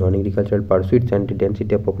engaged in non-agricultural pursuits, and the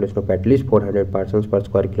density of population of at least 400 persons per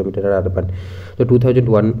square kilometer are urban. So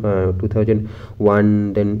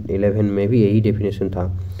 2001 then 11 में भी यही definition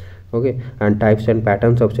था. Okay, and types and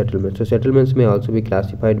patterns of settlements. So settlements may also be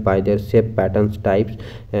classified by their shape, patterns, types.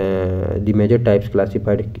 The major types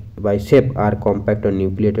classified by shape are compact or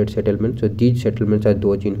nucleated settlements. So these settlements are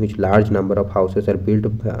those in which large number of houses are built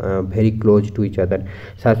very close to each other.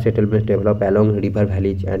 Such settlements develop along river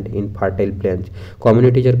valleys and in fertile plains.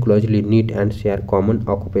 Communities are closely knit and share common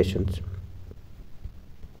occupations.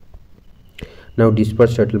 Now,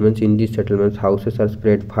 dispersed settlements. In these settlements, houses are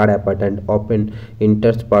spread far apart and often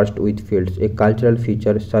interspersed with fields. A cultural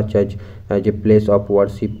feature such as a place of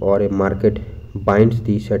worship or a market binds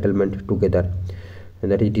the settlement together,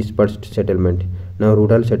 and that is dispersed settlement. Now,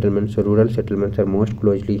 rural settlements. So rural settlements are most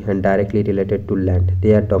closely and directly related to land.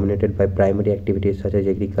 They are dominated by primary activities such as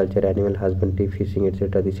agriculture, animal husbandry, fishing,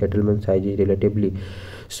 etc. The settlement size is relatively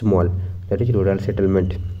small. That is rural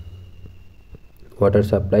settlement. Water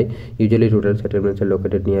supply. Usually rural settlements are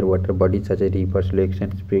located near water bodies such as rivers, lakes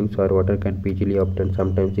and springs where water can be easily obtained.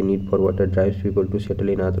 Sometimes the need for water drives people to settle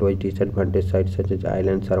in otherwise disadvantaged sites such as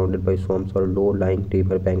islands surrounded by swamps or low-lying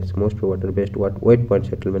river banks. Most water-based wet point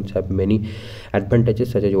settlements have many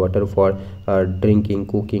advantages such as water for drinking,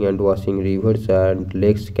 cooking and washing. Rivers and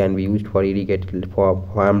lakes can be used for irrigated for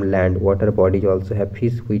farmland. Water bodies also have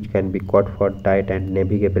fish which can be caught for diet, and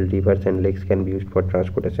navigable rivers and lakes can be used for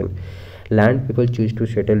transportation. Land. People choose to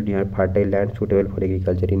settle near fertile land suitable for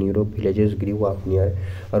agriculture. In Europe, villages grew up near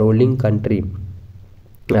a rolling country,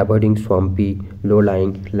 avoiding swampy,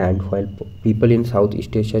 low-lying land, while people in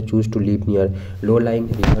Southeast Asia choose to live near low-lying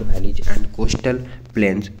river valleys and coastal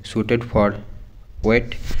plains suited for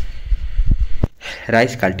wet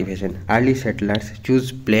rice cultivation. Early settlers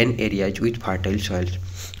choose plain areas with fertile soils.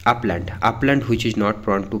 Upland which is not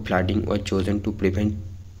prone to flooding was chosen to prevent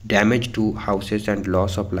damage to houses and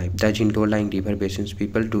loss of life. Thus, in low-lying river basins,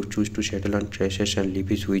 people do choose to settle on terraces and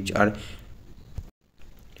levees which are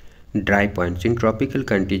dry points. In tropical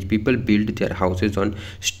countries, people build their houses on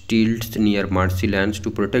stilts near marshy lands to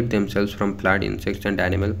protect themselves from flood, insects and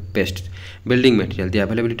animal pests. Building material. The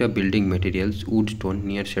availability of building materials, wood, stone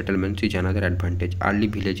near settlements is another advantage. Early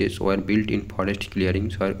villages were built in forest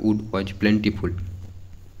clearings where wood was plentiful.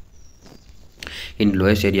 In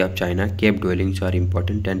lowest area of China, cave dwellings are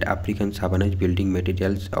important, and African savannas building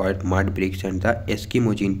materials are mud bricks, and the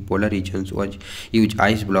Eskimos in polar regions use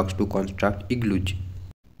ice blocks to construct igloos.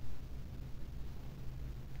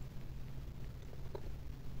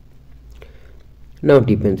 Now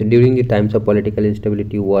defense. During the times of political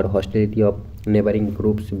instability, war, hostility of neighboring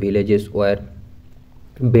groups, villages were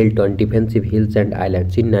built on defensive hills and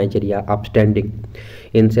islands. In Nigeria, upstanding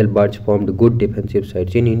NCERT formed good defensive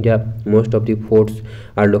sites. In India, most of the forts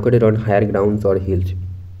are located on higher grounds or hills.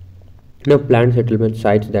 Now, planned settlement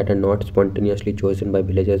sites that are not spontaneously chosen by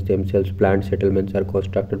villagers themselves. Planned settlements are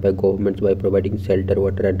constructed by governments by providing shelter,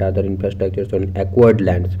 water and other infrastructures on acquired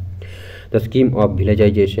lands. The scheme of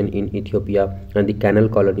villagization in Ethiopia and the canal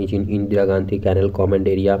colonies in Indira Gandhi Canal Command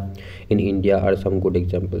Area in India are some good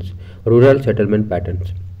examples. Rural settlement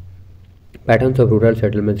patterns. Patterns of rural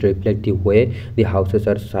settlements reflect the way the houses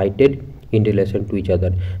are sited in relation to each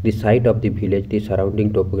other. The site of the village, the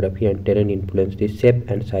surrounding topography and terrain influence the shape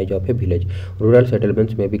and size of a village. Rural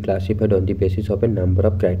settlements may be classified on the basis of a number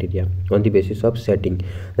of criteria. On the basis of setting,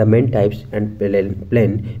 the main types and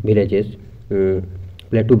plain villages,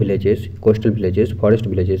 plateau villages, coastal villages, forest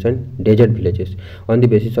villages and desert villages. On the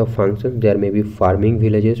basis of functions, there may be farming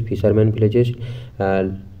villages, fishermen villages,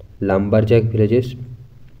 lumberjack villages,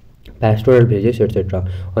 pastoral villages, etc.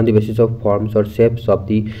 On the basis of forms or shapes of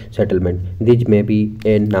the settlement, these may be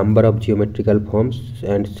a number of geometrical forms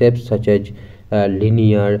and shapes such as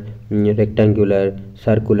linear, rectangular,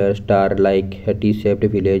 circular, star-like, T-shaped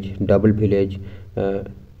village, double village,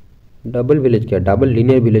 double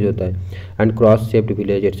linear village होता है, and cross shaped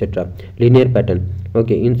village etc. Linear pattern.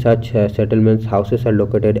 Okay, in such settlements, houses are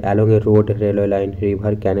located along a road, railway line,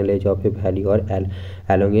 river, canal edge of a valley or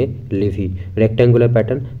along a levee. Rectangular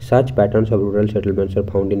pattern. Such patterns of rural settlements are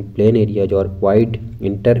found in plain areas or wide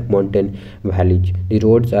inter-mountain valleys. The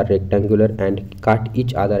roads are rectangular and cut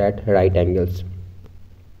each other at right angles.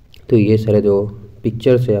 तो ये सारे जो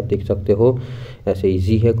pictures है आप देख सकते हो, ऐसे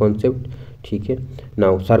इजी है कॉन्सेप्ट, ठीक है.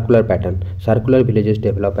 Now circular pattern. Circular villages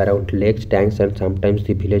develop around lakes, tanks and sometimes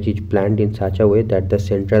the village is planned in such a way that the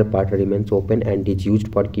central part remains open and is used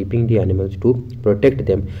for keeping the animals to protect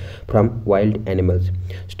them from wild animals.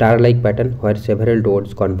 Star-like pattern, where several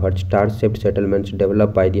roads converge. Star-shaped settlements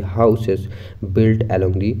developed by the houses built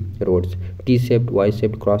along the roads. T-shaped,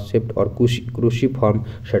 Y-shaped, cross-shaped or cruciform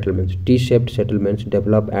settlements. T-shaped settlements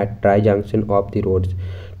develop at tri-junction of the roads.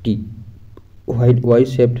 Y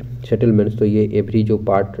shaped settlements, तो ये every जो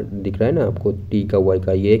part दिख रहा है ना आपको T का Y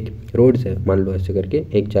का, ये एक रोड्स है, मान लो ऐसे करके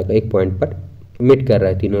एक जगह एक पॉइंट पर मीट कर रहा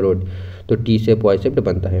है तीनों रोड, तो टी शेप वाई शेप्ड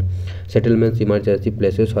बनता है. Settlements emerge as the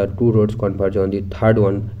places और two roads converge on the third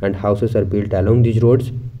one and houses are built along this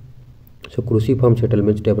roads. So cruciform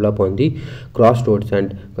settlements develop on the cross roads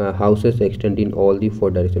and houses extend in all the four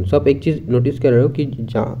directions. So आप एक चीज़ notice कर रहे हो कि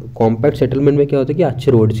compact settlement में क्या होता है कि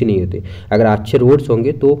अच्छे रोड्स ही नहीं होते. अगर अच्छे रोड्स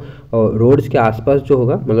होंगे तो रोड्स के आसपास जो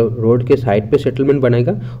होगा, मतलब रोड के साइड पे सेटलमेंट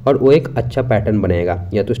बनेगा और वो एक अच्छा पैटर्न बनाएगा,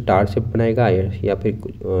 या तो स्टार शेप बनाएगा या फिर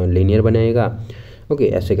लीनियर बनाएगा. ओके,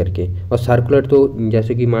 ऐसे करके. और सर्कुलर तो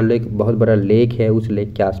जैसे कि मान लो एक बहुत बड़ा लेक है, उस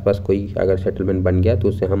लेक के आसपास कोई अगर सेटलमेंट बन गया तो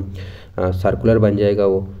उससे हम सर्कुलर बन जाएगा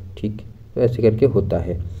वो, ठीक. तो ऐसे करके होता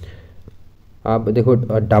है. आप देखो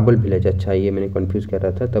डबल विलेज, अच्छा ये मैंने कंफ्यूज कर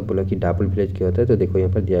रहा था, तब बोला कि डबल विलेज क्या होता है। तो देखो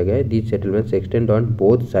यहाँ पर दिया गया है, this settlements extend on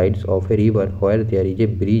both sides of a river where there is a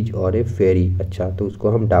bridge और ए फेरी। अच्छा, तो उसको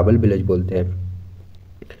हम डबल विलेज बोलते हैं।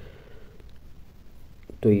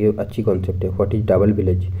 तो ये अच्छी कॉन्सेप्ट है। What is double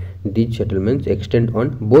village? This settlements extend on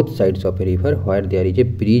both sides of a river where there is a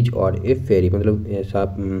bridge और ए फेरी। मतलब ऐसा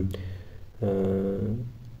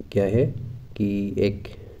क्या है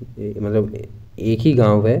कि मतलब एक ही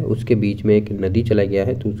गांव है, उसके बीच में एक नदी चला गया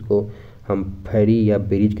है, तो उसको हम फेरी या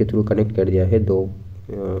ब्रिज के थ्रू कनेक्ट कर दिया है दो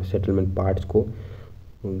सेटलमेंट पार्ट्स को,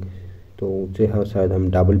 तो उसे शायद हम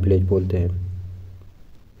डबल विलेज बोलते हैं।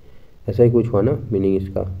 ऐसा ही कुछ हुआ ना मीनिंग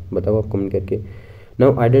इसका, बताओ आप कमेंट करके।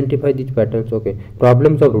 Now identify this patterns. Okay,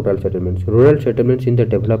 problems of rural settlements. Rural settlements in the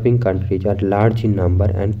developing countries are large in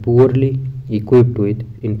number and poorly equipped with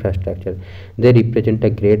infrastructure. They represent a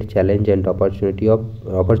great challenge and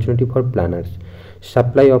opportunity for planners.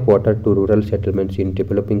 Supply of water to rural settlements in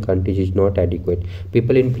developing countries is not adequate.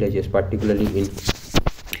 People in villages, particularly in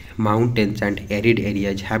mountains and arid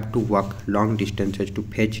areas, have to walk long distances to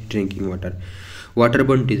fetch drinking water.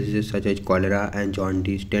 Waterborne diseases such as cholera and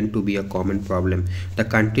jaundice tend to be a common problem. The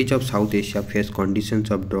countries of South Asia face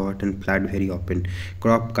conditions of drought and flood very often.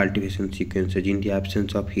 Crop cultivation sequences in the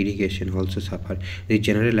absence of irrigation also suffer. The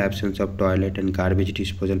general absence of toilet and garbage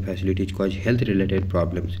disposal facilities cause health-related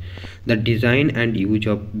problems. The design and use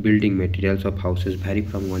of building materials of houses vary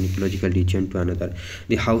from one ecological region to another.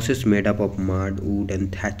 The houses made up of mud, wood,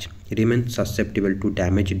 and thatch remain susceptible to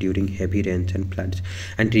damage during heavy rains and floods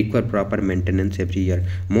and require proper maintenance every year.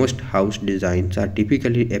 Most house designs are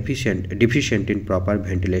typically deficient in proper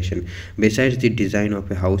ventilation. Besides, the design of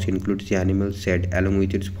a house includes the animal shed along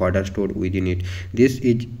with its fodder stored within it. This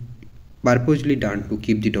is purposely done to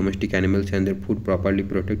keep the domestic animals and their food properly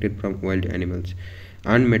protected from wild animals.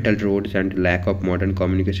 Unmetalled roads and lack of modern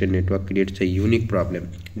communication network creates a unique problem.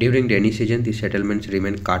 During rainy season, the settlements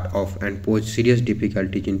remain cut off and pose serious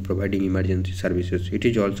difficulties in providing emergency services. It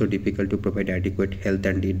is also difficult to provide adequate health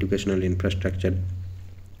and educational infrastructure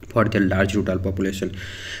for the large rural population.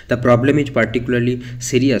 The problem is particularly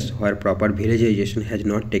serious where proper villagization has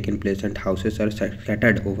not taken place and houses are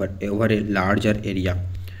scattered over a larger area.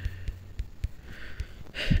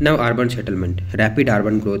 Now, urban settlement. Rapid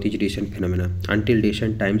urban growth is recent phenomena. Until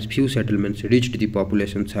recent times, few settlements reached the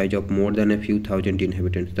population size of more than a few thousand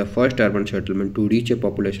inhabitants. The first urban settlement to reach a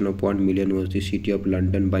population of 1 million was the city of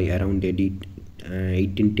London by around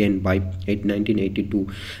 1810. By 1982,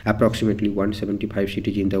 approximately 175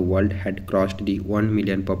 cities in the world had crossed the 1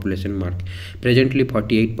 million population mark. Presently,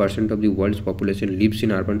 48% of the world's population lives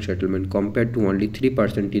in urban settlement compared to only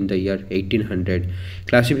 3% in the year 1800.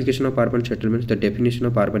 Classification of urban settlements. The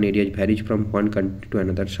definition of urban areas varies from one country to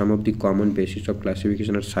another. Some of the common bases of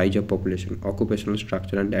classification are size of population, occupational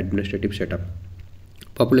structure, and administrative setup.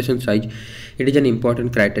 Population size. It is an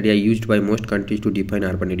important criteria used by most countries to define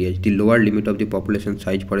urban areas. The lower limit of the population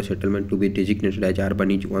size for a settlement to be designated as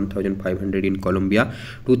urban is 1,500 in Colombia,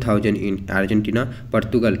 2,000 in Argentina,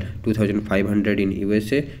 Portugal 2,500 in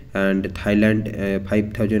USA, and Thailand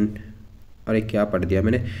 5,000. अरे क्या पढ़ दिया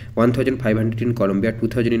मैंने, 1,500 in Colombia,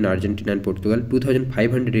 2,000 in Argentina and Portugal,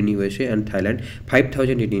 2,500 in USA and Thailand,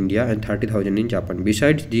 5,000 in India and 30,000 in Japan.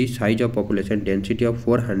 Besides the size of population, density of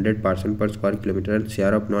 400 person per square kilometer and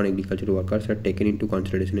share of non-agricultural workers are taken into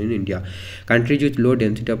consideration in India. Countries with low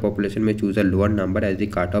density of population may choose a lower number as the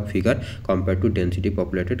cut-off figure compared to density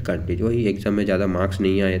populated countries. वही exam में ज़्यादा marks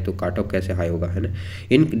नहीं आए तो cut off कैसे high होगा, है ना.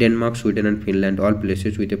 In Denmark, Sweden and Finland, all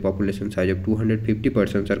places with a population size of 250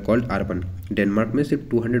 persons are called urban. Denmark में सिर्फ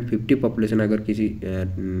 250 पॉपुलेशन अगर किसी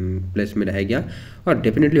प्लेस में रह गया, और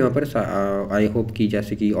डेफिनेटली वहाँ पर आई होप कि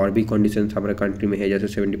जैसे कि और भी कंडीशंस हमारे कंट्री में है, जैसे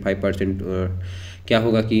 75% क्या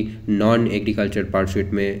होगा कि नॉन एग्रीकल्चर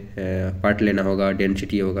पार्टसूट में पार्ट लेना होगा,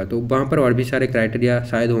 डेंसिटी होगा, तो वहाँ पर और भी सारे क्राइटेरिया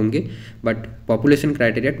शायद होंगे, बट पॉपुलेशन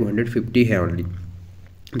क्राइटेरिया 250 है only.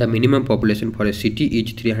 The minimum population for a city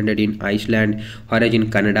is 300 in Iceland, whereas in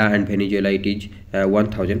Canada and Venezuela it is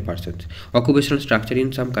 1,000 persons. Occupational structure.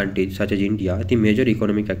 In some countries such as India, the major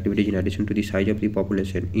economic activities in addition to the size of the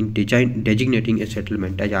population in designating a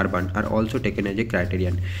settlement as urban are also taken as a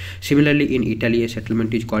criterion. Similarly, in Italy, a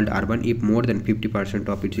settlement is called urban if more than 50%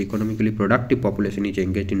 of its economically productive population is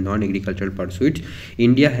engaged in non-agricultural pursuits.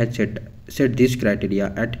 India has set this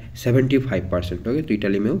criteria at 75%. Okay, तो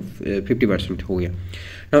Italy में 50% हो गया.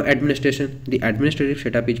 Now, administration. The administrative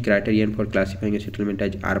setup is criterion for classifying a settlement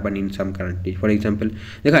as urban in some countries. For example,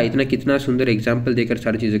 देखा इतना कितना सुंदर example देकर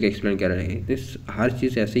सारी चीज़ों को एक्सप्लेन कर रहे हैं. हर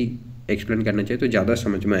चीज़ ऐसे ही एक्सप्लेन करना चाहिए तो ज़्यादा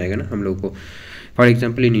समझ में आएगा ना हम लोग को. For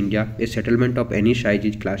example in India A settlement of any size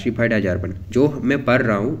is classified as urban. जो मैं पढ़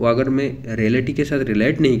रहा हूँ वो अगर मैं रियलिटी के साथ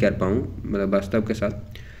रिलेट नहीं कर पाऊँ, मतलब वास्तव के साथ,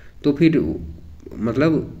 तो फिर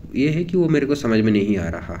मतलब ये है कि वो मेरे को समझ में नहीं आ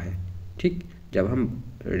रहा है। ठीक, जब हम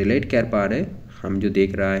रिलेट कर पा रहे, हम जो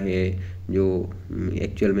देख रहा है, जो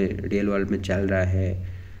एक्चुअल में रियल वर्ल्ड में चल रहा है,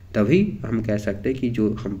 तभी हम कह सकते हैं कि जो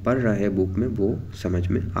हम पढ़ रहे हैं बुक में वो समझ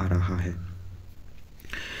में आ रहा है।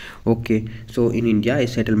 Okay, so in India, a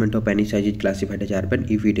settlement of any size is classified as urban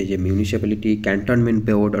if it is a municipality, cantonment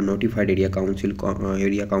board, or notified area council.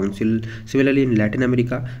 Similarly, in Latin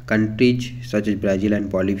America, countries such as Brazil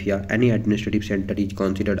and Bolivia, any administrative center is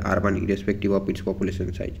considered urban irrespective of its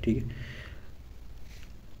population size. ठीक है।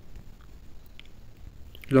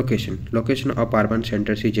 Location of urban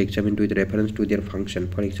centers is examined with reference to their function.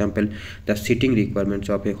 For example, the seating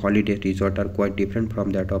requirements of a holiday resort are quite different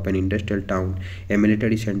from that of an industrial town, a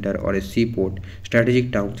military center, or a seaport.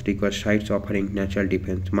 Strategic towns require sites offering natural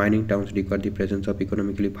defense. Mining towns require the presence of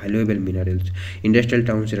economically valuable minerals. Industrial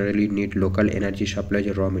towns generally need local energy supplies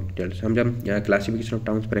or raw materials. हम जब classification of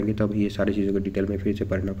towns पढ़ेंगे तब ये सारी चीज़ों को detail में फिर से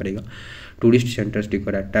पढ़ना पड़ेगा। Tourist centres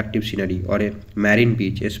require attractive scenery और ए marine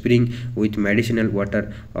beach, A spring with medicinal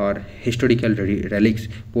water or historical relics.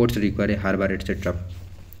 Ports require a harbor, etc.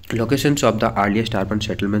 Locations of the earliest urban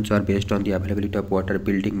settlements are based on the availability of water,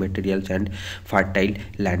 building materials, and fertile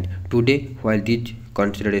land. Today, while these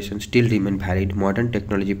considerations still remain valid, modern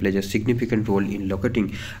technology plays a significant role in locating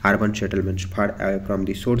urban settlements far away from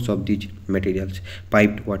the source of these materials.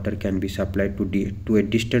 Piped water can be supplied to a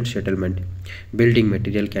distant settlement. Building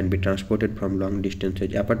material can be transported from long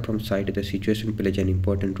distances. Apart from site, the situation plays an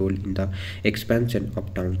important role in the expansion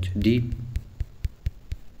of towns. The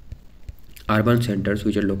urban centers,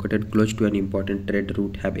 which are located close to an important trade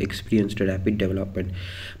route, have experienced rapid development.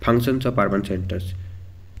 Functions of urban centers.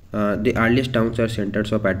 The earliest towns are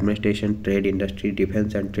centers of administration, trade, industry,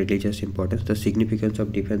 defense, and religious importance. The significance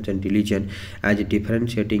of defense and religion as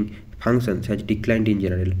differentiating functions has declined in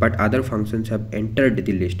general, but other functions have entered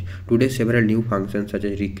the list. Today, several new functions such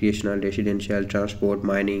as recreational, residential, transport,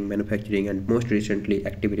 mining, manufacturing, and most recently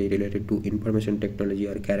activities related to information technology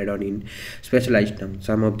are carried on in specialized towns.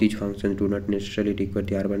 Some of these functions do not necessarily require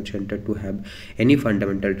the urban center to have any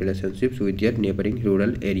fundamental relationships with their neighboring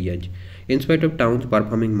rural areas. In spite of towns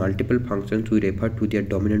performing multiple functions, we refer to their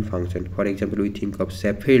dominant function. For example, we think of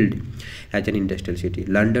Sheffield as an industrial city,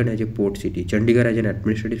 London as a port city, Chandigarh as an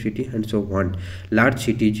administrative city, and so on. Large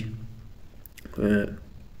cities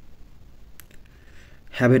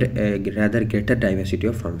have a rather greater diversity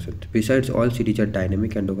of functions. Besides, all cities are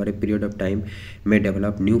dynamic and over a period of time may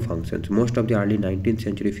develop new functions. Most of the early 19th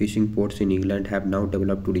century fishing ports in England have now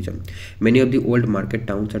developed tourism. Many of the old market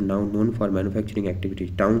towns are now known for manufacturing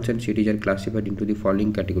activities. Towns and cities are classified into the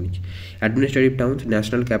following categories: administrative towns,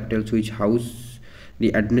 national capitals which house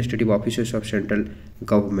the administrative offices of central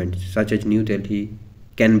governments such as New Delhi,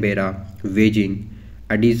 Canberra, Beijing,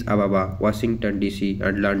 Addis Ababa, Washington DC,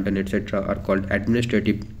 and London, etc. are called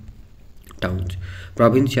administrative towns.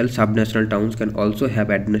 Provincial subnational towns can also have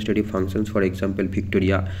administrative functions, for example,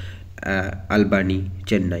 Victoria, Albany,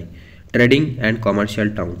 Chennai. Trading and commercial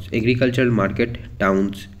towns. Agricultural market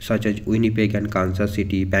towns such as Winnipeg and Kansas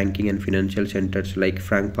City. Banking and financial centers like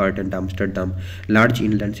Frankfurt and Amsterdam. Large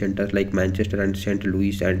inland centers like Manchester and St.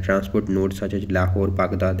 Louis, and transport nodes such as Lahore,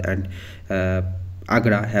 Baghdad, and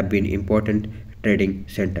Agra have been important trading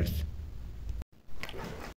centers.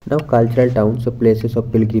 Now, cultural towns, so places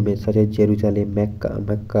of pilgrimage such as Jerusalem,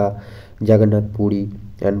 Mecca, Jagannath Puri,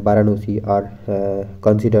 and Varanasi are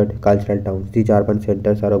considered cultural towns. These urban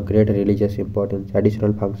centers are of great religious importance.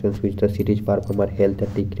 Additional functions which the cities perform are health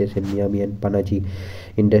and recreation, Miami and Panaji,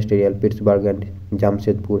 industrial, Pittsburgh and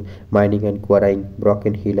Jamshedpur, mining and quarrying,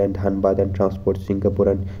 Broken Hill and Dhanbad, and transport, Singapore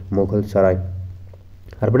and Mughal Sarai.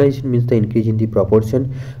 Urbanization means the increase in the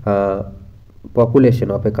proportion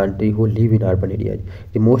population of a country who live in urban areas.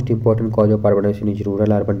 The most important cause of urbanization is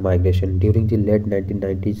rural-urban migration. During the late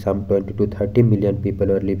 1990s, some 20 to 30 million people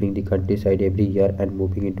were leaving the countryside every year and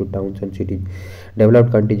moving into towns and cities.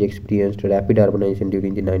 Developed countries experienced rapid urbanization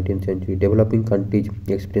during the 19th century. Developing countries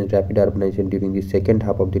experienced rapid urbanization during the second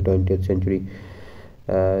half of the 20th century.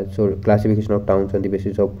 So classification of towns on the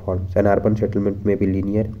basis of forms. An urban settlement may be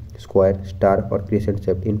linear, square, star, or crescent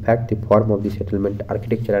shaped. In fact, the form of the settlement,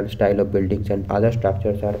 architecture and style of buildings and other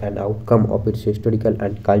structures are an outcome of its historical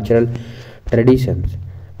and cultural traditions.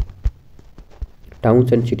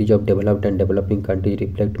 Towns and cities of developed and developing countries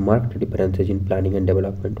reflect marked differences in planning and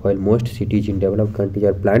development. While most cities in developed countries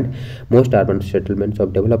are planned, most urban settlements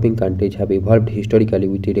of developing countries have evolved historically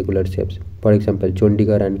with irregular shapes. For example,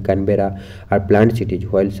 Chandigarh and Canberra are planned cities,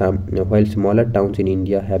 while smaller towns in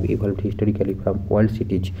India have evolved historically from walled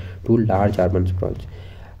cities to large urban sprawls.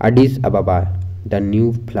 Addis Ababa, the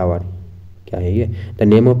new flower, क्या है ये? The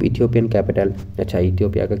name of Ethiopian capital, अच्छा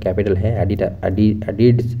Ethiopia का capital है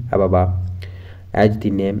Aedes अबाबा. As the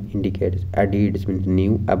name indicates, Addis means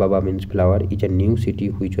new, Ababa means flower, is a new city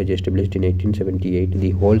which was established in 1878. The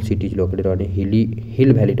whole city is located on a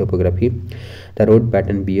hill valley topography. The road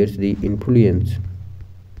pattern bears the influence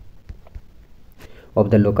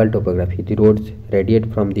of the local topography. The roads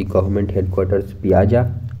radiate from the government headquarters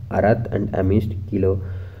Piazza, Arat and amidst kilo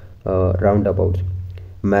roundabouts.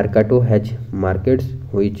 Mercato has markets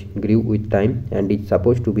which grew with time and is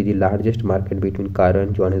supposed to be the largest market between Cairo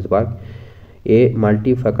and Johannesburg. A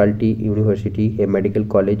multi-faculty university, a medical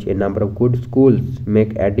college, a number of good schools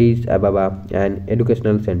make Addis Ababa an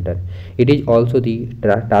educational center. It is also the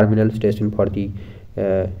terminal station for the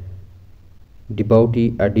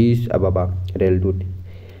Djibouti Addis Ababa railroad.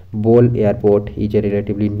 Bole Airport is a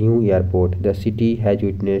relatively new airport. The city has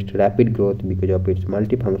witnessed rapid growth because of its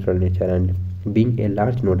multifunctional nature and being a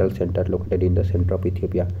large nodal center located in the center of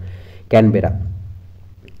Ethiopia.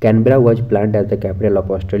 Canberra was planned as the capital of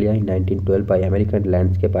Australia in 1912 by American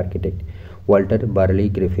landscape architect Walter Burley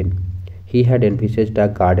Griffin. He had envisaged a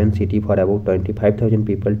garden city for about 25,000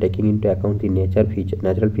 people, taking into account the natural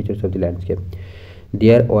features of the landscape.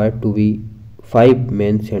 There were to be 5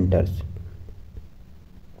 main centers,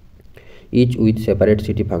 each with separate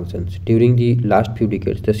city functions. During the last few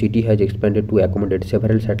decades, the city has expanded to accommodate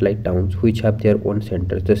several satellite towns which have their own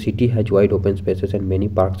centers. The city has wide open spaces and many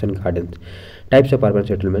parks and gardens. Types of urban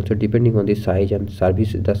settlements, so depending on the size and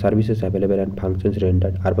the services available and functions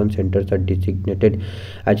rendered, urban centers are designated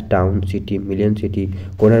as town, city, million city,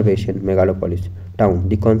 conurbation, megalopolis. Town.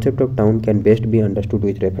 The concept of town can best be understood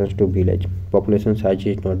with reference to village. Population size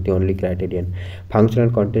is not the only criterion.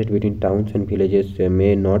 Functional contrast between towns and villages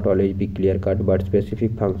may not always be clear-cut, but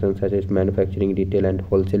specific functions such as manufacturing, retail and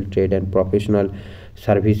wholesale trade and professional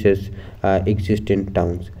services exist in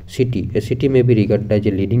towns. City. A city may be regarded as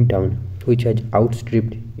a leading town which has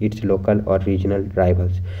outstripped its local or regional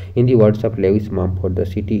rivals. In the words of Lewis Mumford, the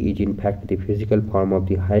city is in fact the physical form of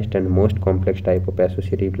the highest and most complex type of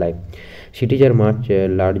associative life. Cities are much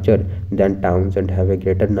larger than towns and have a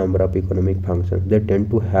greater number of economic functions. They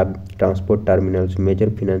tend to have transport terminals,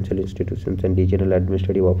 major financial institutions and regional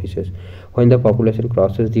administrative offices. When the population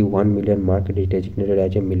crosses the 1 million mark, it is designated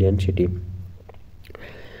as a million city.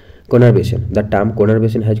 Conurbation. The term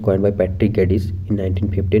conurbation has coined by Patrick Geddes in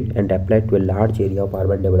 1915 and applied to a large area of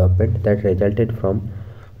urban development that resulted from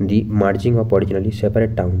the merging of originally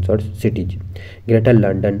separate towns or cities. Greater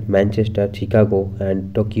London, Manchester, Chicago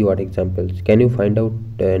and Tokyo are examples. Can you find out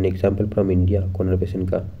an example from India conurbation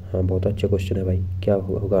का? हाँ बहुत अच्छा question है भाई, क्या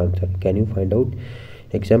होगा answer? Can you find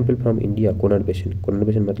out example from India conurbation?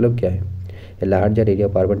 conurbation मतलब क्या है? A larger area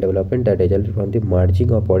of urban development that resulted from the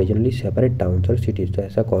merging of originally separate towns or cities. तो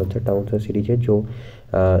ऐसा कौन सा टाउन्स और सिटीज है जो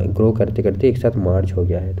ग्रो करते करते एक साथ मार्च हो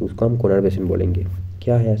गया है, तो उसको हम कोनर्बेशन बोलेंगे.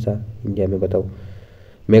 क्या है ऐसा इंडिया में, बताओ.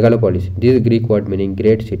 Megalopolis. This Greek word meaning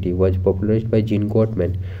great city was popularised bye gene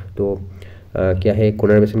Gottmann. तो क्या है,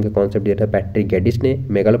 कोनर्बेशन का कॉन्सेप्ट दिया था पैट्रिक गेडिस ने,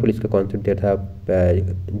 मेगालोपोलिस का कॉन्सेप्ट दिया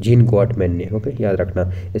था जीन गॉटमैन ने. ओके, याद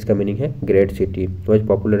रखना. इसका मीनिंग है great city was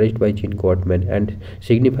popularised bye gene Gottmann and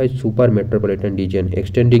signifies super metropolitan region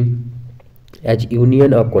extending as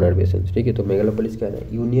union of कोनर्बेशन. ठीक है, तो मेगालोपोलिस क्या है,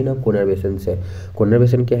 यूनियन ऑफ कोनर्बेशन है.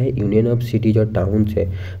 कोनर्बेशन क्या है, यूनियन ऑफ सिटीज और टाउन्स है.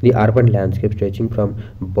 The urban landscape stretching from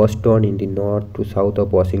Boston in the north to south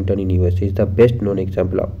of Washington in US is the best known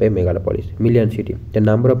example of A megalopolis. Million city. The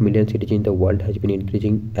number of million cities in the world has been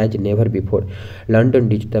increasing as never before. London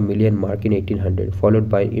reached the million mark in 1800, followed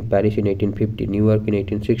by Paris in 1850, New York in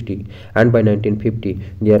 1860, and by 1950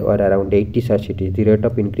 there were around 80 such cities. The rate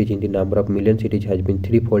of increase in the number of million cities has been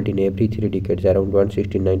threefold in every 3 decades, around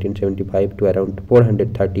 160 in 1975 to around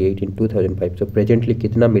 438 in 2005. So presently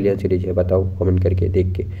कितना million cities है बताओ, comment करके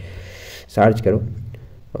देख के search करो,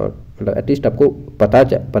 और मतलब at least आपको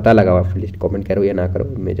पता लगा हुआ. एटलीस्ट कमेंट करो या ना करो,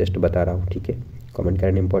 मैं जस्ट बता रहा हूँ. ठीक है, कमेंट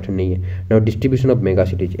करना इंपॉर्टेंट नहीं है. Now distribution of mega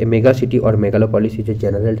cities. A mega city और megalopolis is a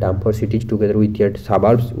general term for cities together with their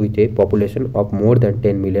suburbs with A population of more than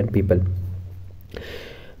 10 million people.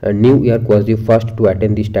 New York was the first to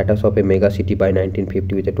attain the status of a mega city by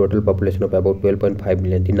 1950 with a total population of about 12.5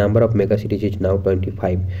 million. The number of mega cities is now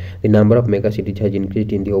 25. The number of mega cities has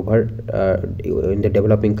increased in the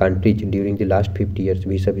developing countries during the last 50 years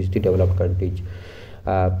vis-a-vis the developed countries.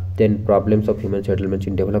 Then problems of human settlements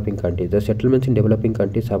in developing countries. The settlements in developing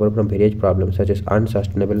countries suffer from various problems such as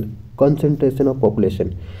unsustainable concentration of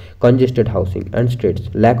population, congested housing and streets,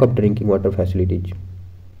 lack of drinking water facilities.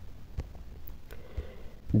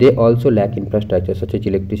 They also lack infrastructure such as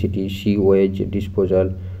electricity, sewage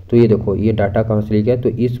disposal. तो ये देखो, ये data कहाँ से लिया गया, तो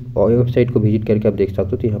इस वेबसाइट को विजिट करके आप देख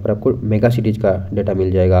सकते हो। तो यहाँ पर आपको मेगा सिटीज़ का डाटा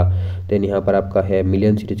मिल जाएगा। देन यहाँ पर आपका है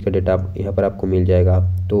मिलियन सिटीज़ का डाटा यहाँ पर आपको मिल जाएगा।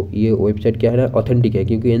 तो ये वेबसाइट क्या है ना, ऑथेंटिक है,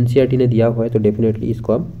 क्योंकि NCERT ने दिया हुआ है, तो डेफिनेटली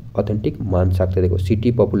इसको हम ऑथेंटिक मान सकते हैं। देखो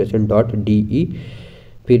citypopulation.de,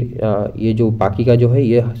 फिर ये जो बाकी का जो है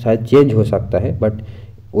ये शायद चेंज हो सकता है, बट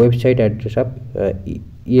वेबसाइट एड्रेस आप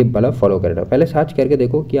ये वाला फॉलो करना। पहले सर्च करके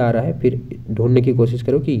देखो क्या आ रहा है, फिर ढूंढने की कोशिश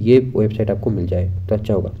करो कि ये वेबसाइट आपको मिल जाए तो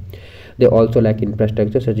अच्छा होगा। They also lack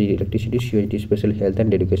infrastructure such as electricity, sewage, special health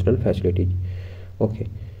and educational facilities. Okay,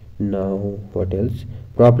 now what else?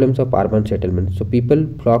 Problems of urban settlements. So people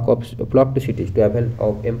flock to cities to avail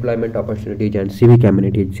of employment opportunities and civic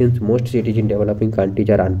amenities. Since most cities in developing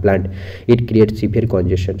countries are unplanned, it creates severe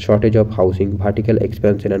congestion, shortage of housing, vertical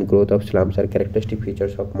expansion and growth of slums are characteristic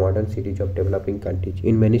features of modern cities of developing countries.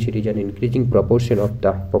 In many cities, an increasing proportion of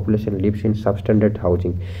the population lives in substandard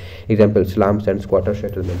housing, example slums and squatter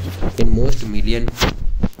settlements. In most million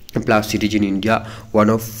plus cities in India,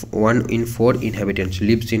 one in 4 inhabitants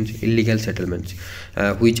lives in illegal settlements,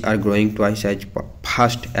 which are growing twice as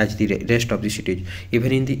fast as the rest of the cities.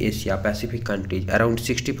 Even in the Asia Pacific countries, around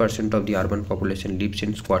 60% of the urban population lives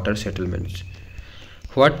in squatter settlements.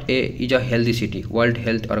 What is a healthy city? World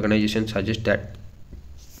Health Organization suggests that,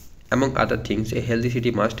 among other things, a healthy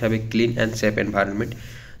city must have a clean and safe environment.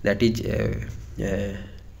 That is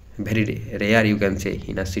very rare, you can say,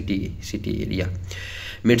 in a city area.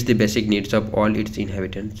 Meets the basic needs of all its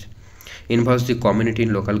inhabitants, involves the community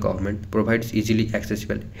in local government, provides easily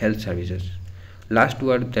accessible health services. Last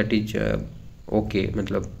word, that is okay,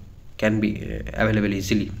 matlab can be available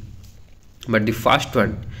easily, but the first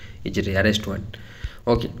one is the rarest one.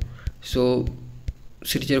 Okay, so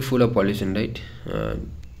cities are full of pollution, right?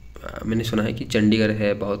 मैंने सुना है कि चंडीगढ़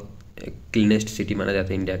है बहुत cleanest city माना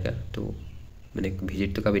जाता है India का, तो मैंने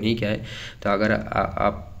विजिट तो कभी नहीं किया है। तो अगर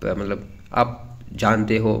आप मतलब आप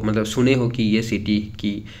जानते हो, मतलब सुने हो कि ये सिटी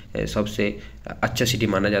की सबसे अच्छा सिटी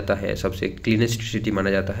माना जाता है, सबसे क्लीनेस्ट सिटी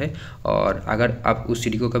माना जाता है, और अगर आप उस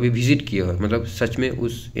सिटी को कभी विजिट किए हो, मतलब सच में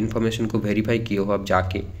उस इन्फॉर्मेशन को वेरीफाई किए हो आप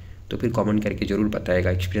जाके, तो फिर कमेंट करके ज़रूर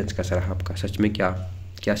बताएगा एक्सपीरियंस कैसा रहा आपका, सच में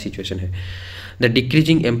क्या सिचुएशन है। The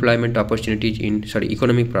decreasing employment opportunities in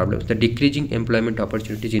economic problems. The decreasing employment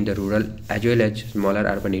opportunities in the rural as well as smaller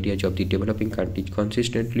urban areas of the developing countries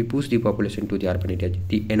consistently push the population to the urban areas.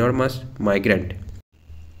 The enormous migrant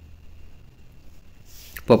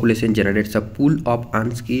population generates a pool of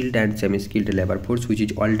unskilled and semi-skilled labor force which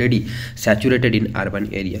is already saturated in urban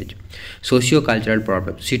areas. Socio-cultural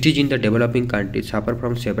problems. Cities in the developing countries suffer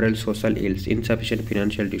from several social ills. Insufficient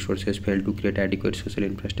financial resources fail to create adequate social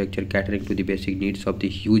infrastructure catering to the basic needs of the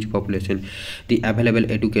huge population. The available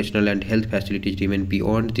educational and health facilities remain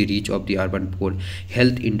beyond the reach of the urban poor.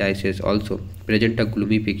 Health indices also present a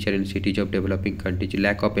gloomy picture in cities of developing countries.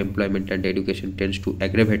 Lack of employment and education tends to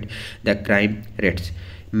aggravate the crime rates.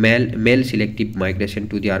 Male selective migration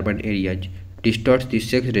to the urban areas distorts the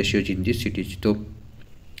sex ratios in these cities. तो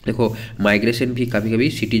देखो, migration भी कभी कभी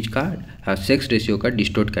cities का sex ratio का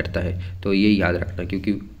distort करता है, तो ये याद रखना,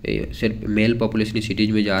 क्योंकि सिर्फ मेल पॉपुलेशन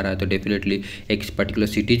सिटीज़ में जा रहा है तो डेफिनेटली एक पर्टिकुलर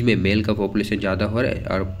सिटीज़ में मेल का पॉपुलेशन ज़्यादा हो रहा है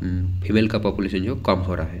और फीमेल का पॉपुलेशन जो कम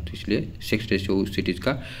हो रहा है, तो इसलिए सेक्स रेशियो उस सिटीज़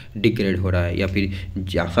का डिग्रेड हो रहा है। या फिर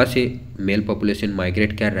जहाँ से मेल पॉपुलेशन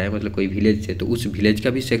माइग्रेट कर रहा है, मतलब कोई विलेज से, तो उस विलेज का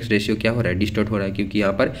भी सेक्स रेशियो क्या हो रहा है, डिस्टोर्ट हो रहा है, क्योंकि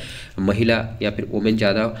यहाँ पर महिला या फिर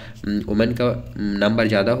वुमेन का नंबर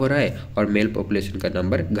ज़्यादा हो रहा है और मेल पॉपुलेशन का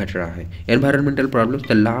नंबर घट रहा है। Environmental problems.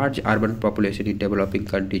 The large urban population in developing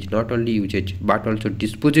countries not only usage but also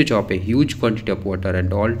disposes of a huge quantity of water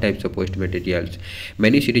and all types of waste materials.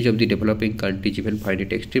 Many cities of the developing countries even find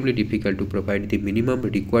it extremely difficult to provide the minimum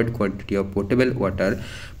required quantity of potable water.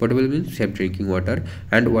 Potable means safe drinking water,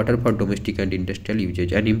 and water for domestic and industrial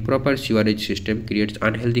usage. An improper sewerage system creates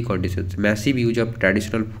unhealthy conditions. Massive use of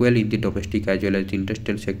traditional fuel in the domestic as well as the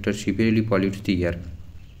industrial sector severely pollutes the air.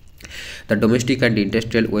 The domestic and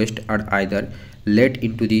industrial waste are either let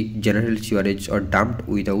into the general sewerage or dumped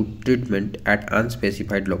without treatment at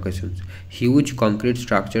unspecified locations. Huge concrete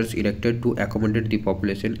structures erected to accommodate the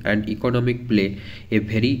population and economic play a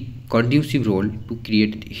very conducive role to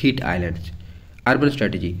create heat islands. Urban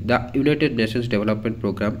strategy. The United Nations Development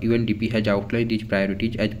Programme (UNDP) has outlined these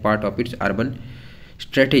priorities as part of its urban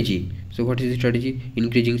strategy. So what is the strategy?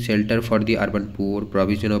 Increasing shelter for the urban poor,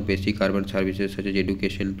 provision of basic urban services such as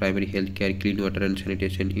education, primary health care, clean water and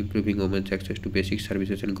sanitation, improving women's access to basic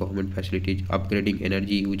services and government facilities, upgrading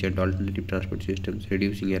energy use and alternative transport systems,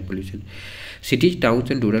 reducing air pollution. Cities,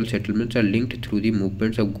 towns and rural settlements are linked through the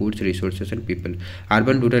movements of goods, resources and people.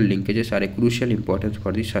 Urban-rural linkages are a crucial importance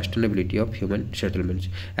for the sustainability of human settlements.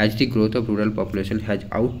 As the growth of rural population has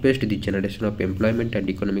outpaced the generation of employment and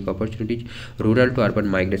economic opportunities, rural to urban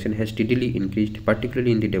migration has steadily increased,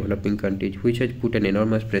 particularly in the developing countries, which has put an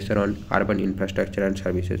enormous pressure on urban infrastructure and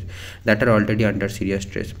services that are already under serious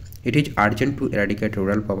stress. It is urgent to eradicate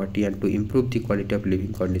rural poverty and to improve the quality of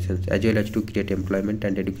living conditions, as well as to create employment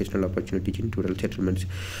and educational opportunities in rural settlements.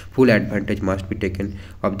 Full advantage must be taken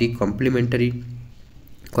of the complementary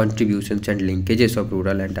contributions and linkages of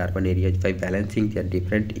rural and urban areas by balancing their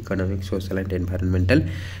different economic, social and environmental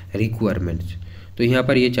requirements. तो यहाँ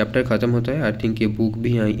पर ये chapter ख़त्म होता है। I think ये book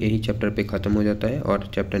भी यही चैप्टर पे ख़त्म हो जाता है और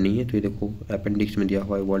चैप्टर नहीं है। तो ये देखो अपेंडिक्स में दिया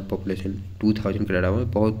हुआ है वर्ल्ड पॉपुलेशन 2000 का डाला हुआ है,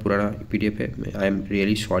 बहुत पुराना पीडीएफ है। I am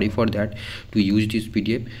really sorry for that to use this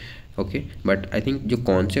PDF, okay. But I think जो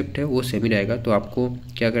कॉन्सेप्ट है वो सेम ही रहेगा। तो आपको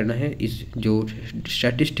क्या करना है, इस जो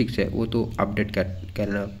स्टैटिस्टिक्स है वो तो अपडेट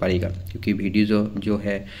करना पड़ेगा, क्योंकि वीडियो जो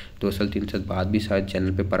है 2 साल 3 साल बाद भी शायद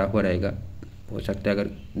चैनल पे पड़ा हुआ रहेगा। हो सकता है अगर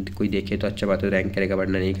कोई देखे तो अच्छा बात है, रैंक करेगा,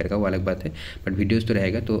 वरना नहीं करेगा वो अलग बात है, बट वीडियोस तो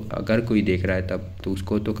रहेगा। तो अगर कोई देख रहा है तब तो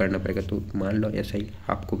उसको तो करना पड़ेगा। तो मान लो ऐसा ही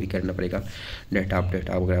आपको भी करना पड़ेगा डाटा अपडेट।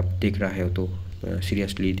 अगर आप देख रहा है तो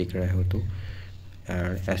सीरियसली देख रहा हो तो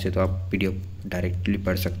ऐसे तो आप पीडीएफ डायरेक्टली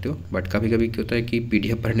पढ़ सकते हो। बट कभी कभी क्या होता है कि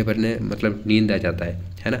पीडीएफ पढ़ने मतलब नींद आ जाता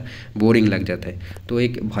है ना, बोरिंग लग जाता है। तो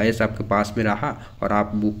एक वॉइस आपके पास में रहा और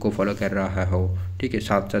आप बुक को फॉलो कर रहा हो, ठीक है,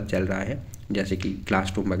 साथ साथ चल रहा है, जैसे कि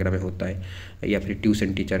क्लासरूम वगैरह में होता है, या फिर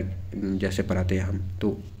ट्यूशन टीचर जैसे पढ़ाते हैं हम।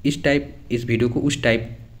 तो इस वीडियो को उस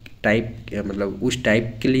मतलब उस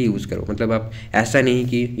टाइप के लिए यूज़ करो। मतलब आप ऐसा नहीं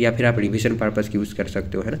कि, या फिर आप रिवीजन पर्पज़ की यूज़ कर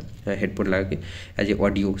सकते हो, है ना, हेडफोन लगा के एज ए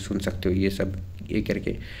ऑडियो सुन सकते हो, ये सब ये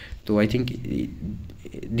करके। तो I think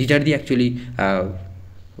these are the actually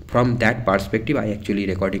from that perspective I actually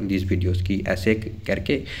recording this videos की ऐसे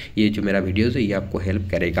करके ये जो मेरा वीडियोज़ है ये आपको हेल्प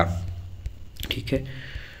करेगा, ठीक है।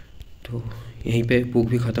 तो यहीं पे बुक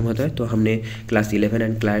भी ख़त्म होता है। तो हमने क्लास 11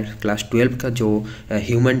 एंड क्लास 12 का जो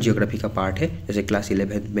ह्यूमन जियोग्राफी का पार्ट है, जैसे क्लास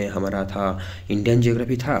 11 में हमारा था इंडियन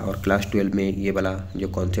जियोग्राफी था, और क्लास 12 में ये वाला जो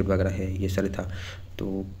कॉन्सेप्ट वगैरह है ये सारे था।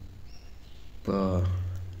 तो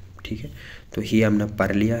ठीक है, तो ये हमने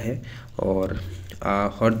पढ़ लिया है। और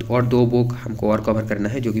 2 बुक हमको और कवर करना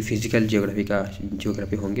है जो कि फिजिकल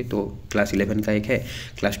जियोग्राफी होंगे। तो क्लास 11 का एक है,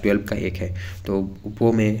 क्लास 12 का एक है। तो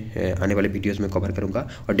वो मैं आने वाले वीडियोस में कवर करूँगा।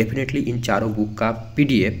 और डेफिनेटली इन चारों बुक का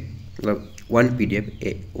पीडीएफ, मतलब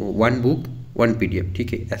 1 बुक 1 पीडीएफ,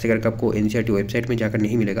 ठीक है, ऐसे करके आपको एनसीईआरटी वेबसाइट में जाकर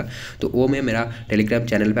नहीं मिलेगा। तो वो मैं मेरा टेलीग्राम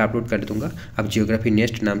चैनल पे अपलोड कर दूंगा। आप जियोग्राफी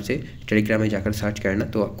नेस्ट नाम से टेलीग्राम में जाकर सर्च करना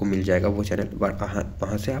तो आपको मिल जाएगा वो चैनल,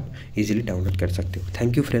 वहाँ से आप इजीली डाउनलोड कर सकते हो।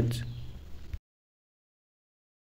 Thank you friends.